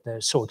they're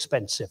so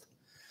expensive.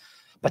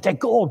 But they're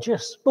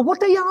gorgeous. But what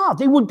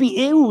they would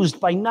be used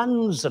by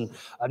nuns and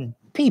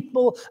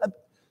people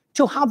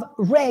to have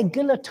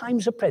regular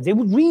times of prayer. They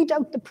would read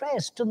out the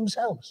prayers to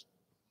themselves.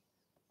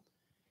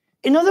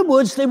 In other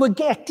words, they were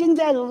getting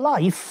their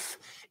life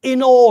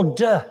in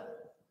order.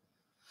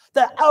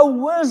 The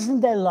hours in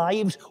their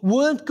lives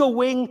weren't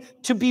going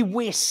to be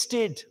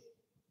wasted.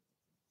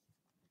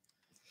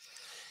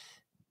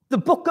 The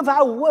Book of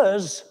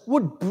Hours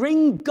would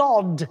bring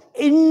God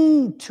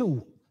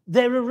into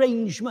their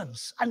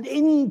arrangements and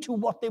into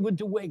what they were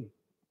doing.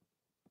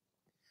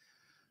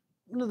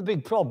 One of the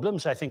big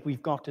problems I think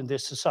we've got in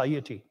this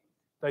society,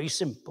 very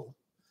simple,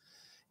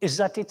 is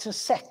that it's a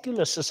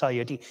secular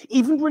society.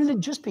 Even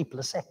religious people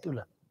are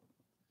secular.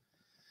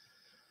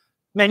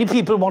 Many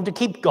people want to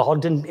keep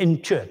God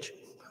in church.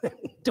 They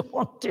don't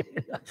want him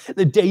in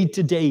the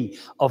day-to-day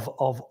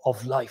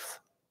of life.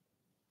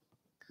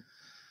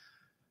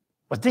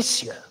 But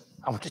this year,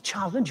 I want to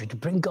challenge you to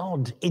bring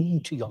God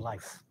into your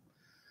life,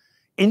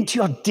 into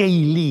your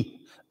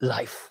daily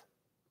life.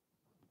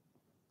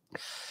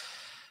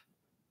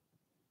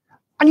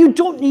 And you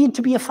don't need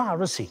to be a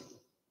Pharisee.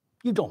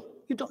 You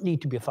don't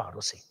need to be a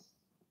Pharisee.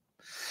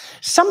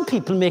 Some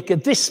people make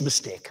this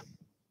mistake.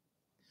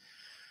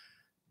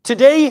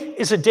 Today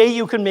is a day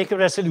you can make a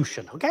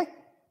resolution, okay?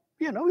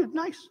 You know, it's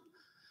nice.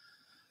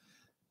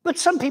 But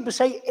some people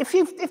say,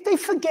 if they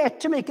forget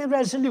to make a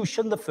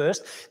resolution the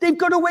first, they've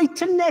got to wait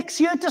till next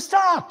year to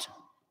start.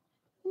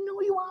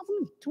 No, you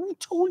haven't. Who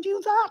told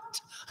you that?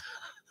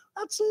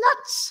 That's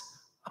nuts.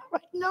 All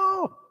right,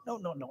 no.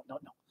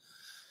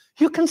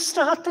 You can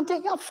start the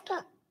day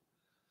after.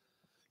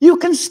 You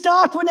can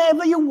start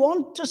whenever you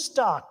want to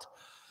start.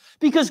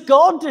 Because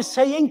God is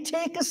saying,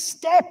 take a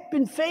step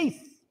in faith.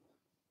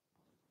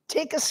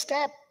 Take a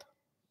step.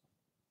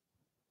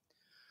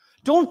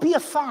 Don't be a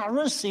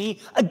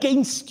Pharisee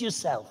against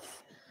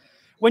yourself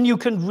when you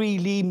can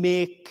really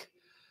make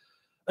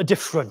a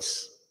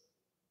difference.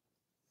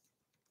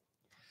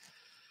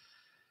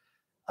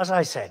 As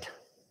I said,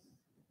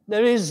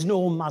 there is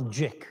no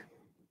magic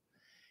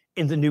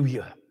in the new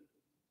year.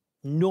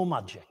 No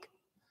magic.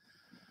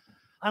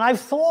 And I've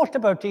thought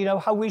about,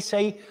 how we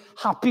say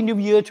Happy New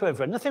Year to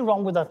everyone. Nothing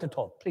wrong with that at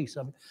all, please.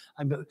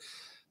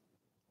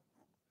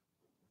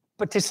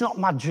 But it's not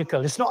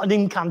magical. It's not an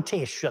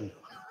incantation.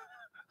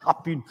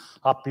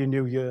 Happy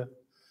New Year.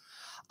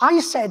 I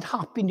said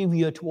Happy New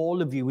Year to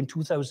all of you in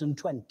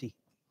 2020.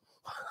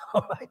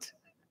 All right?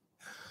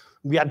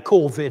 We had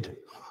COVID.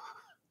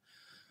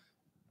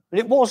 And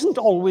it wasn't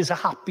always a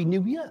Happy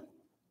New Year.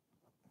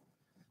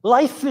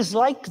 Life is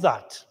like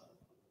that.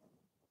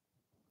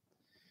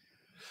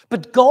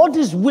 But God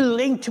is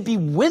willing to be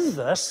with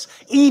us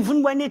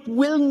even when it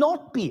will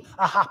not be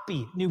a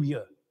Happy New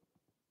Year.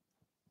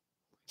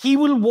 He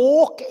will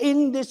walk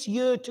in this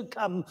year to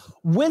come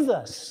with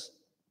us.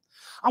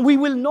 And we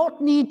will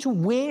not need to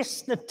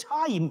waste the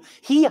time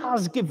he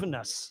has given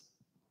us.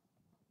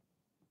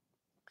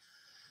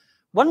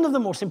 One of the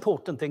most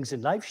important things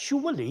in life,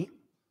 surely,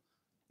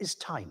 is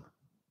time.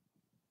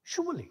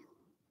 Surely.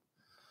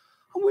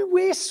 And we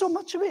waste so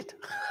much of it.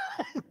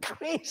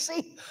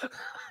 Crazy.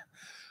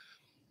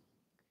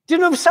 Do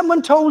you know if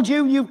someone told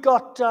you you've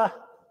got,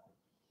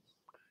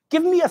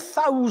 give me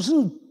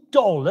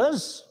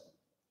 $1,000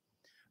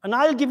 and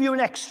I'll give you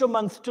an extra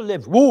month to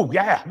live. Whoa,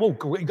 yeah, whoa,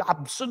 great,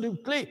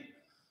 absolutely.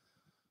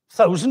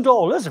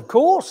 $1,000, of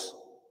course.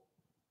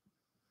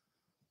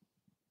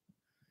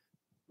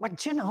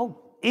 But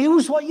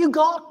use what you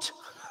got.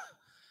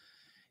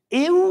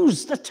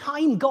 Use the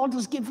time God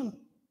has given.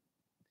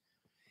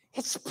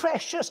 It's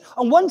precious.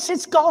 And once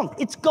it's gone,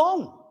 it's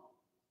gone.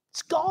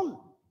 It's gone.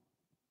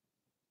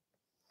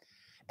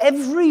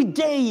 Every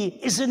day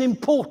is an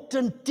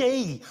important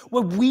day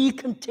where we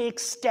can take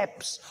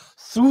steps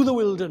through the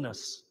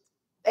wilderness.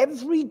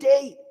 Every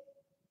day.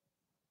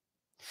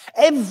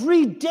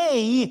 Every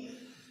day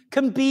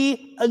can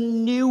be a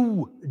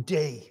new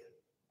day.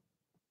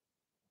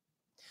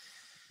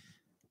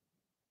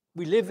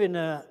 We live in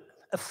a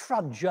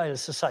fragile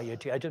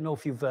society. I don't know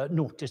if you've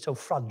noticed how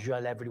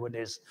fragile everyone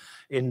is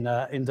in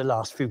the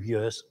last few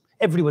years.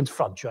 Everyone's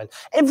fragile.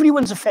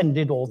 Everyone's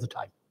offended all the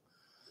time.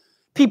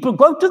 People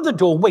go out to the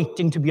door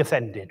waiting to be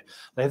offended.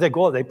 There they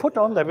go, they put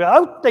on, they're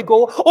out, they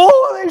go,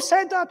 oh, they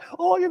said that,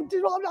 oh, you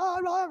did,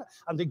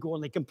 and they go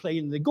and they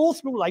complain, and they go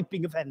through life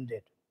being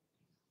offended.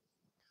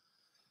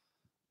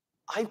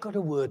 I've got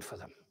a word for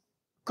them.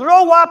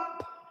 Grow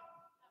up,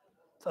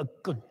 for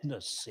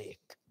goodness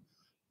sake.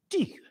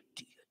 Dear.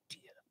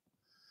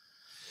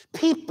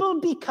 People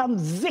become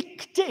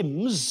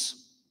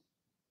victims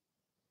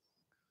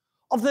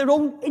of their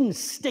own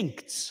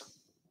instincts.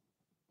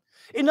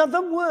 In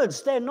other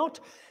words, they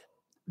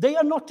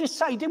are not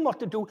deciding what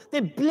to do.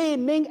 They're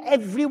blaming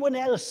everyone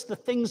else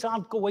that things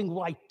aren't going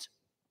right.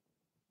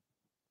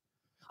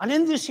 And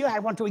in this year, I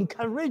want to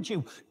encourage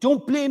you,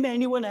 don't blame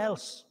anyone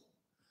else.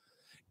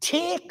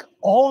 Take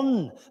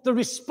on the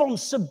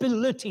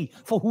responsibility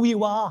for who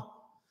you are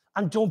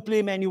and don't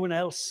blame anyone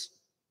else.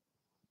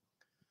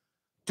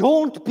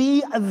 Don't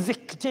be a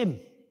victim.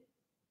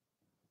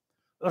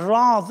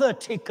 Rather,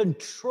 take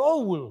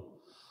control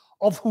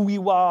of who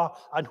you are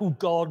and who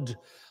God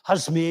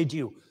has made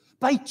you.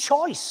 By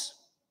choice.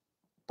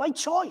 By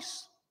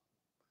choice.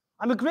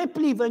 I'm a great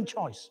believer in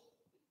choice.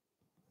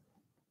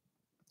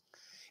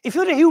 If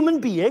you're a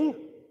human being,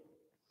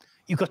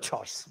 you've got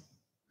choice.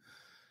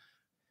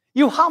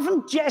 You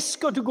haven't just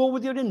got to go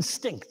with your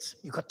instincts.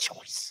 You've got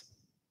choice.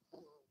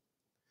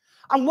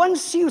 And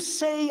once you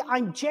say,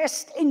 I'm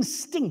just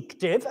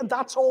instinctive, and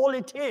that's all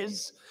it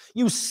is,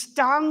 you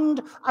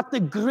stand at the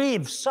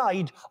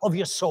graveside of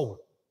your soul.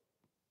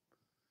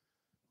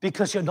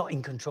 Because you're not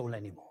in control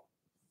anymore.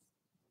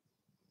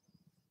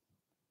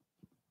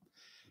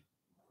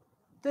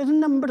 There's a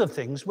number of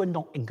things we're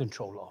not in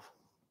control of.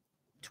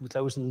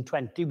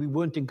 2020, we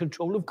weren't in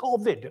control of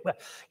COVID.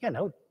 You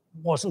know,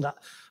 wasn't that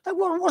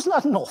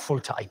an awful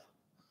time?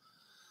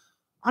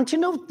 And you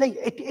know, do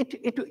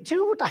you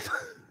know what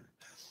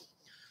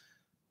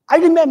I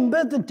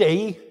remember the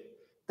day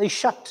they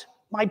shut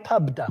my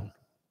pub down.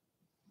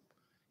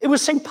 It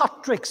was St.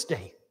 Patrick's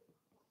Day.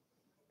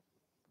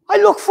 I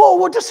look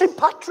forward to St.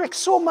 Patrick's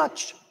so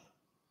much.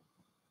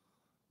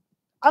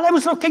 And I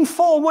was looking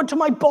forward to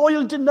my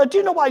boiled dinner. Do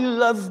you know I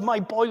love my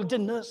boiled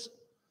dinners?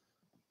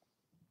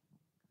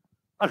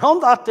 And on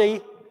that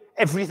day,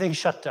 everything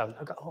shut down.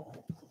 I go, oh,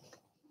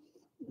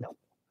 no.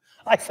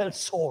 I felt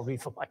sorry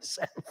for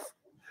myself.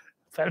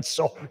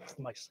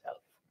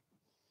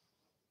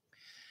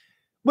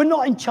 We're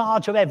not in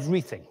charge of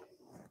everything.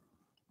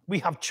 We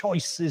have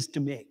choices to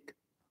make.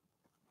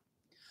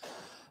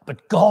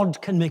 But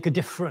God can make a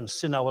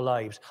difference in our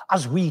lives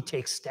as we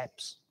take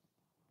steps.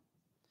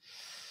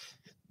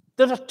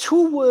 There are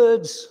two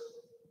words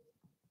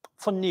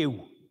for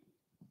new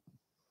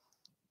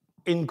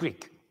in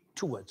Greek.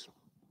 Two words.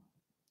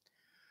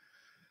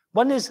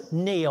 One is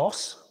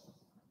neos.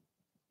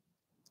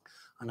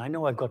 And I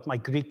know I've got my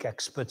Greek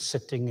experts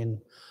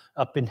sitting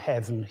up in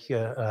heaven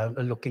here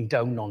looking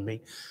down on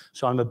me.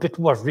 So I'm a bit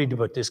worried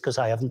about this because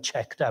I haven't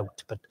checked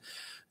out. But,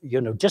 you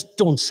know, just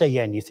don't say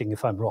anything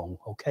if I'm wrong,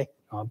 okay?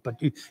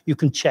 But you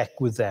can check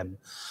with them.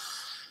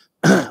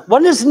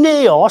 One is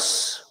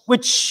neos,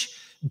 which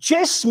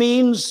just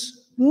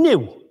means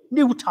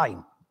new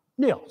time.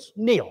 Neos,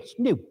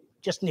 new,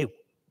 just new.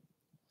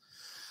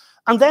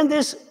 And then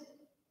there's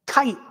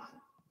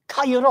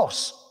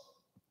kairos.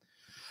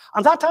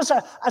 And that has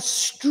a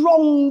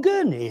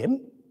stronger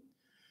name.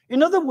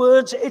 In other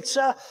words, it's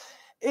a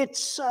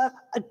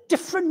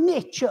different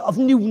nature of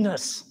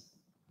newness.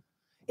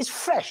 It's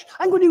fresh.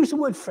 I'm going to use the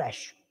word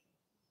fresh.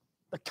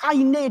 The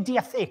Kaine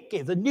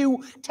Diatheke, the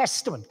New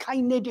Testament,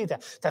 Kaine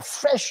Diatheke, the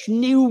fresh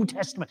New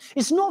Testament.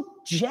 It's not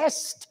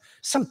just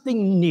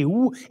something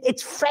new,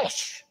 it's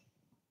fresh.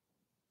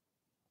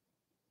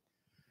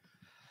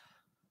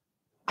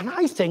 And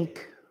I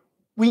think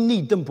we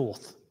need them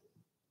both.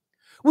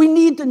 We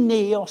need the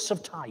neos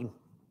of time,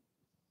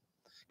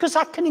 because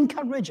that can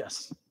encourage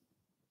us.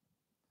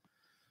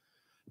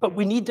 But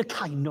we need the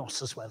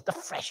kainos as well, the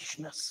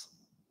freshness.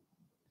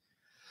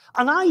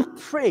 And I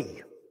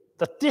pray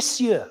that this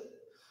year,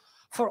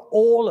 for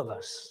all of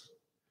us,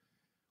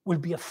 will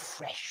be a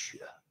fresh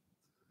year.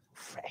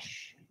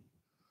 Fresh.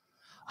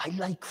 I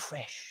like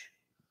fresh.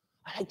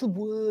 I like the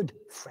word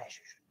fresh.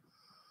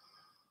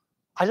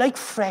 I like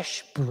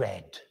fresh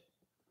bread.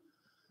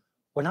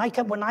 When I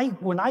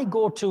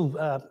go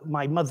to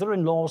my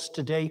mother-in-law's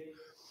today,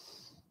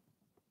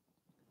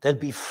 there'll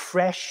be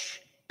fresh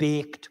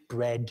baked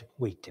bread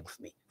waiting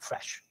for me.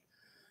 Fresh.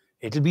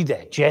 It'll be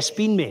there, just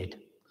been made.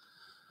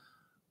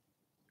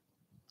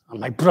 And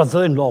my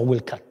brother-in-law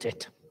will cut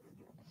it.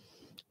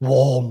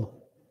 Warm.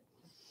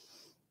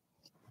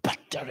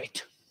 Butter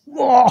it.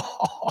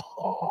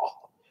 Oh.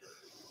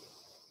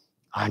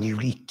 And you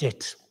eat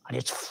it, and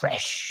it's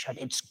fresh, and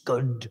it's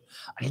good,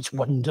 and it's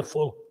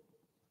wonderful.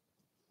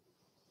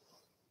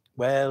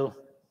 Well,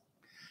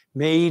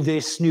 may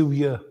this new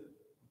year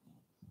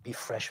be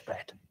fresh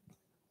bread.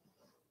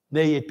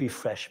 May it be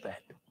fresh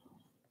bread.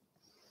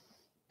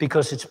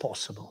 Because it's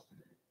possible.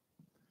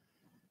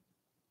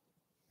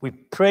 We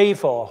pray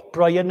for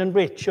Brian and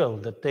Rachel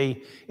that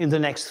they, in the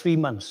next 3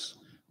 months,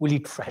 will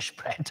eat fresh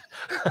bread.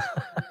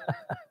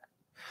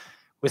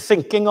 We're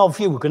thinking of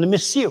you. We're going to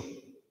miss you.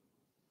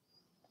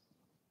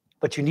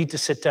 But you need to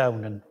sit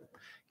down and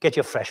get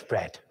your fresh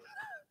bread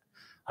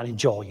and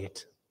enjoy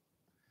it.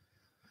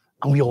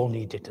 And we all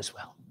need it as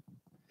well.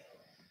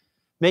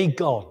 May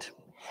God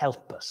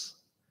help us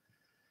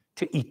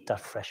to eat that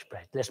fresh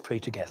bread. Let's pray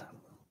together.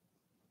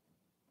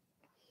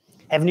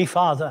 Heavenly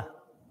Father,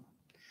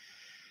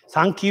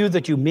 thank you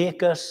that you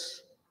make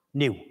us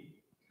new.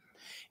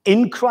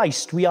 In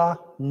Christ, we are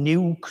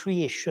new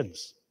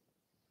creations.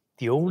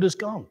 The old is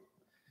gone.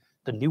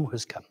 The new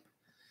has come.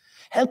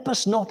 Help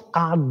us not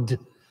add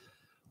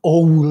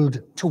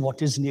old to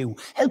what is new.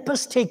 Help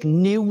us take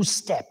new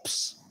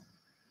steps.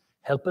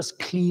 Help us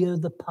clear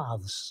the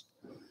paths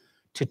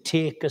to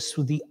take us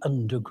through the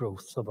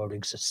undergrowth of our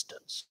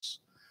existence,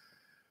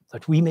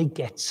 that we may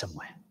get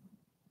somewhere.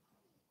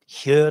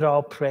 Hear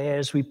our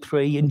prayers, we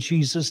pray in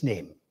Jesus'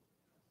 name.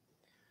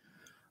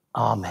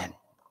 Amen.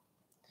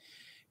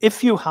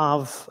 If you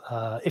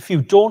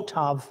don't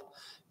have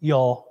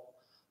your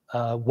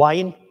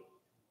wine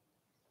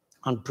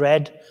and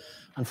bread,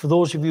 and for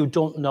those of you who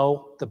don't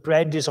know, the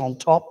bread is on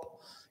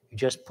top. You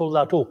just pull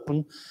that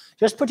open.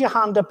 Just put your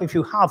hand up if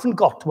you haven't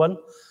got one,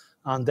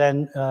 and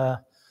then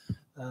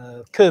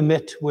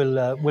Kermit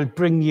will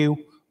bring you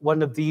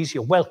one of these.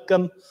 You're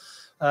welcome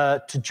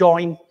to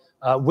join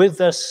with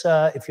us.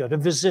 If you're a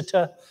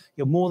visitor,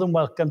 you're more than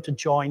welcome to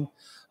join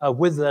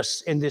with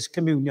us in this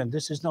communion.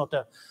 This is not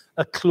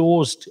a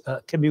closed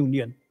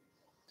communion,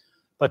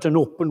 but an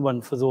open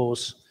one for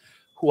those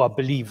who are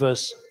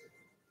believers.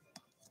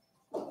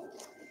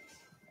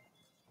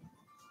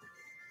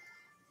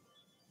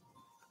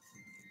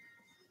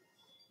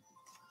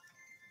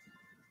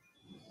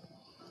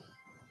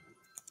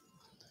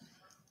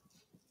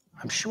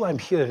 I'm sure I'm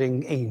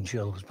hearing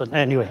angels, but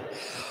anyway.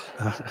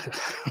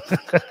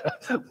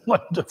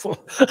 Wonderful.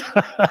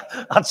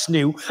 That's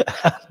new.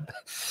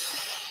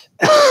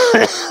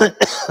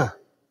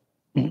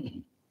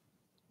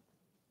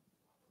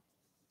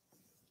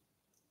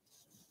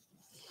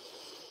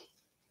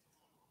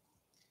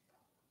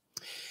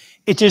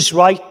 It is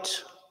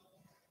right,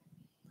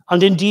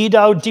 and indeed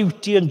our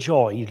duty and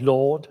joy,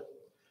 Lord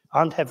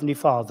and Heavenly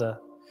Father,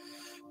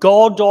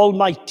 God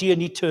Almighty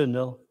and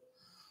eternal,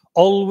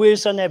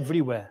 always and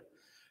everywhere,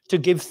 to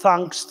give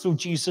thanks through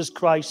Jesus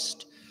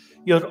Christ,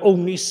 your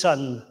only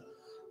Son,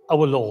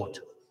 our Lord.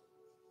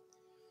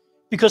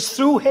 Because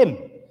through him,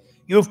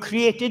 you have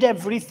created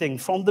everything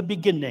from the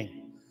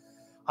beginning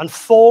and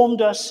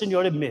formed us in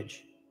your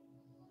image.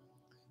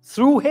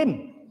 Through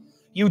him,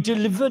 you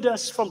delivered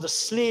us from the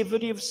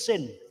slavery of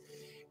sin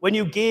when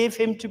you gave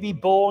him to be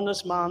born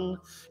as man,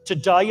 to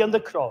die on the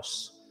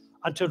cross,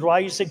 and to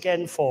rise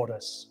again for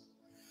us.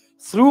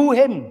 Through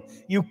him,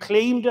 you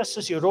claimed us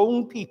as your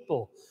own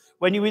people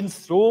when you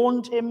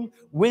enthroned him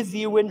with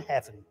you in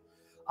heaven.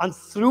 And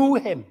through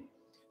him,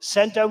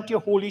 sent out your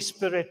Holy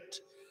Spirit,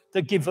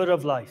 the giver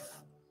of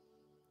life.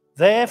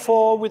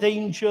 Therefore, with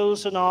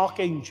angels and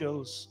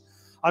archangels,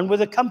 and with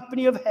the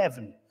company of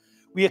heaven,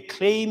 we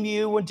acclaim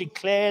you and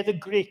declare the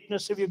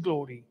greatness of your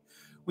glory.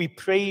 We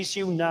praise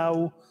you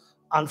now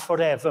and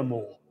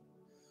forevermore.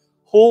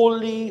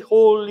 Holy,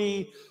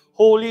 holy,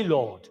 holy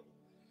Lord,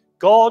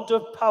 God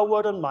of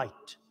power and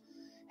might,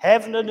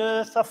 heaven and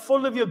earth are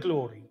full of your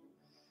glory.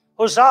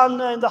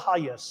 Hosanna in the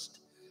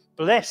highest.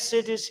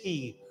 Blessed is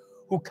he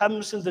who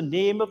comes in the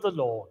name of the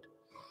Lord.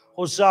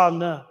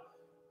 Hosanna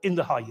in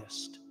the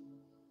highest.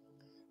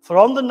 For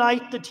on the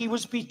night that he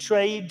was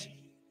betrayed,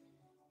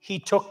 he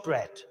took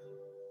bread.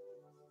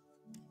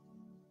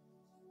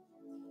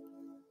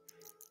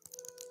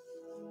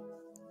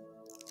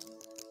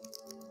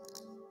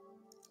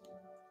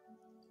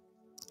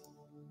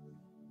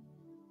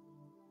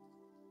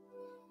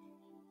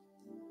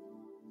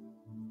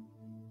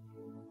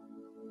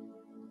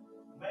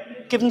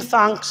 Given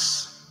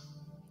thanks,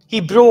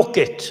 he broke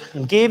it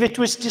and gave it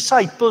to his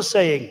disciples,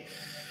 saying,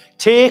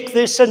 "Take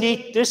this and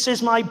eat. This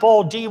is my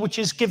body, which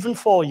is given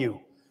for you.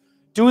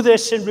 Do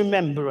this in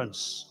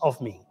remembrance of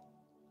me."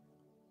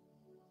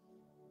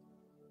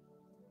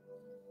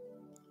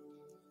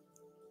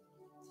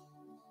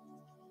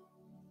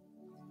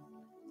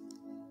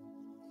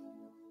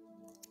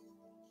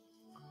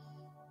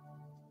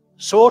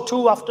 So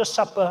too, after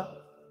supper,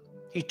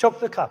 he took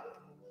the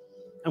cup,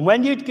 and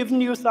when he had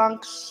given you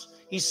thanks,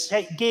 he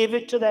gave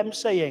it to them,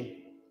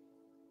 saying,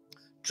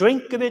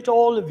 "Drink of it,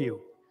 all of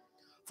you,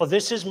 for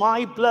this is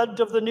my blood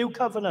of the new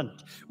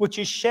covenant, which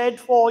is shed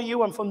for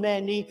you and for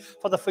many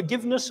for the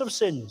forgiveness of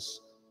sins.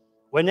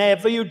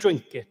 Whenever you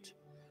drink it,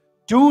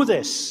 do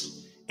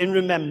this in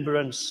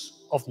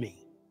remembrance of me."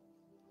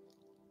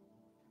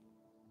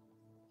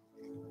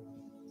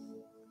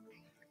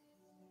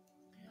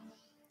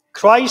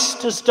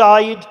 Christ has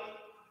died.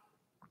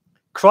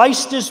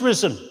 Christ is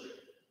risen.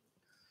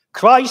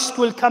 Christ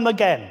will come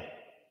again.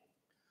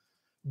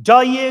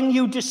 Dying,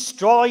 you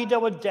destroyed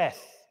our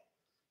death.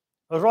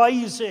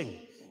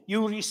 Rising,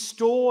 you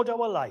restored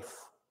our life.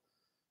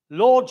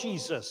 Lord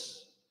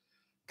Jesus,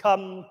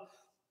 come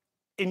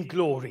in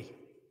glory.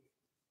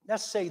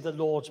 Let's say the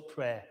Lord's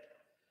Prayer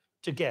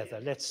together.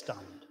 Let's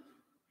stand.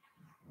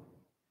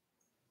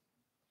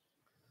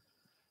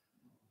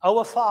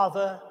 Our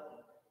Father,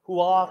 who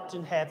art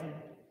in heaven,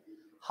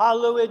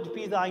 hallowed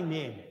be thy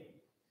name.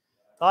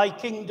 Thy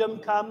kingdom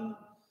come,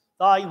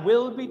 thy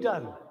will be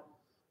done,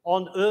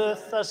 on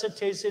earth as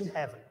it is in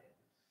heaven.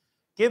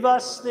 Give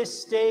us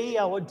this day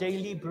our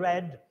daily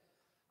bread,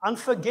 and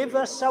forgive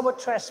us our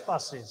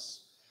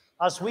trespasses,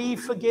 as we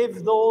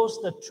forgive those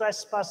that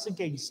trespass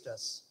against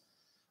us.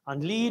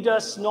 And lead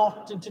us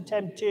not into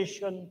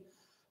temptation,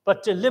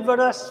 but deliver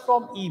us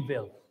from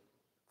evil.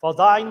 For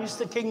thine is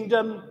the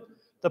kingdom,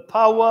 the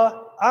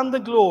power, and the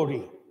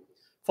glory,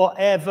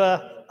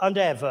 forever and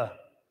ever.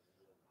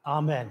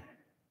 Amen.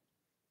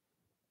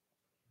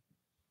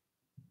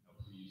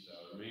 Please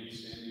remain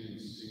standing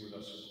and sing with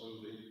us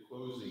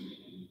closing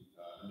in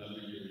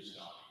Another Year's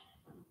Time.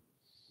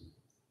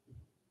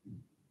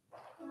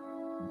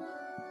 Another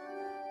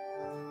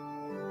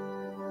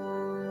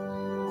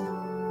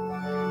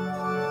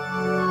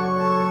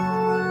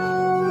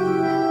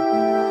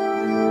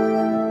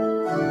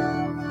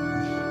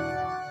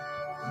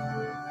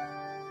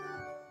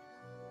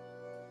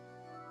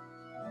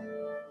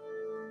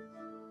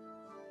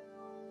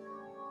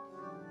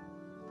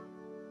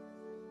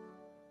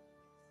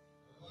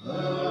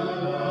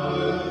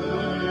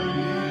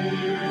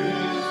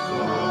year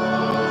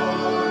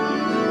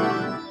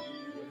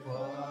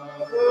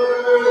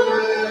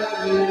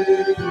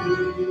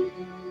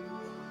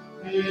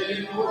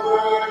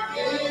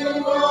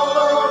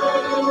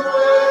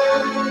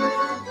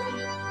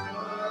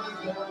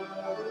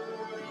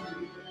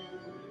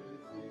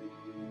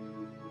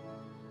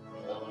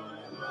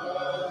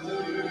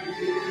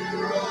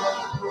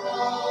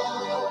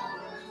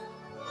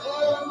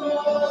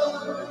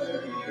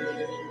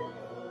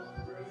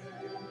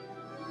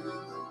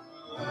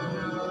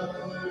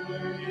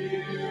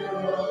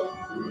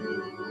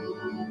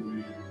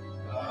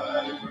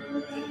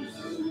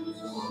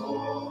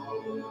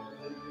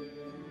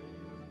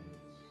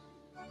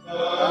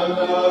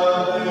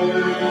May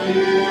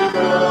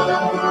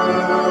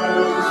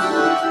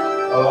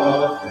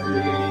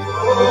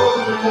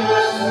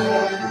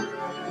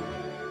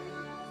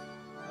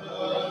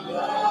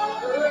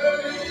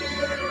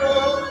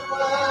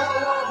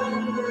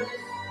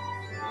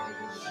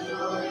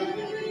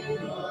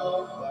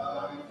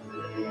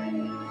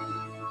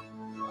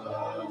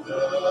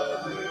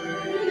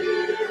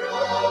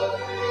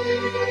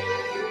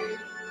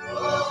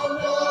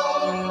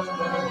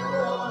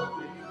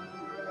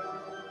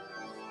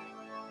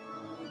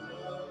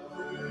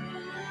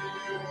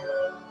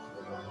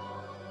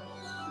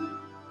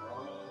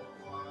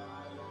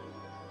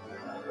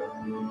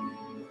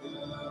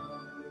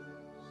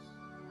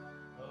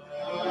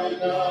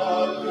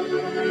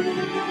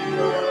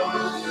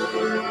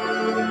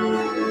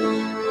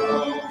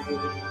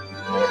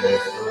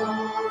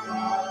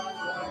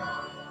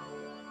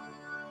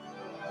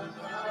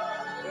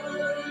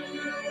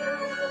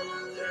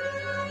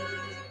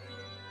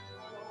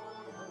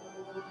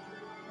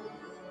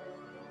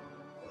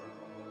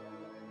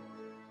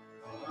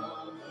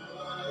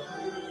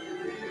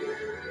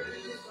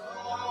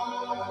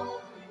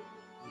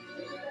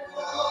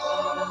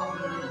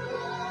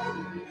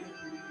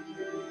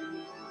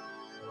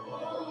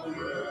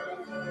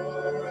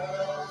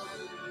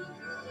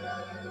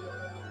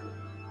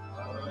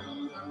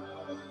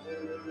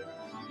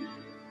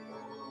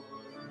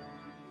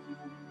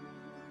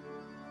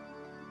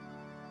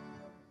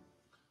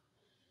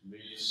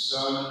the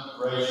sun of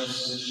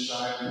righteousness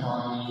shine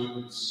upon you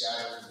and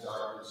scatter the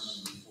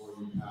darkness from before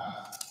your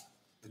path.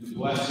 And the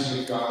blessing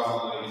of God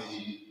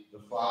Almighty, the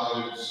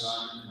Father, the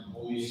Son, and the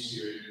Holy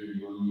Spirit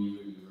be among you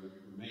and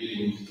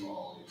remain with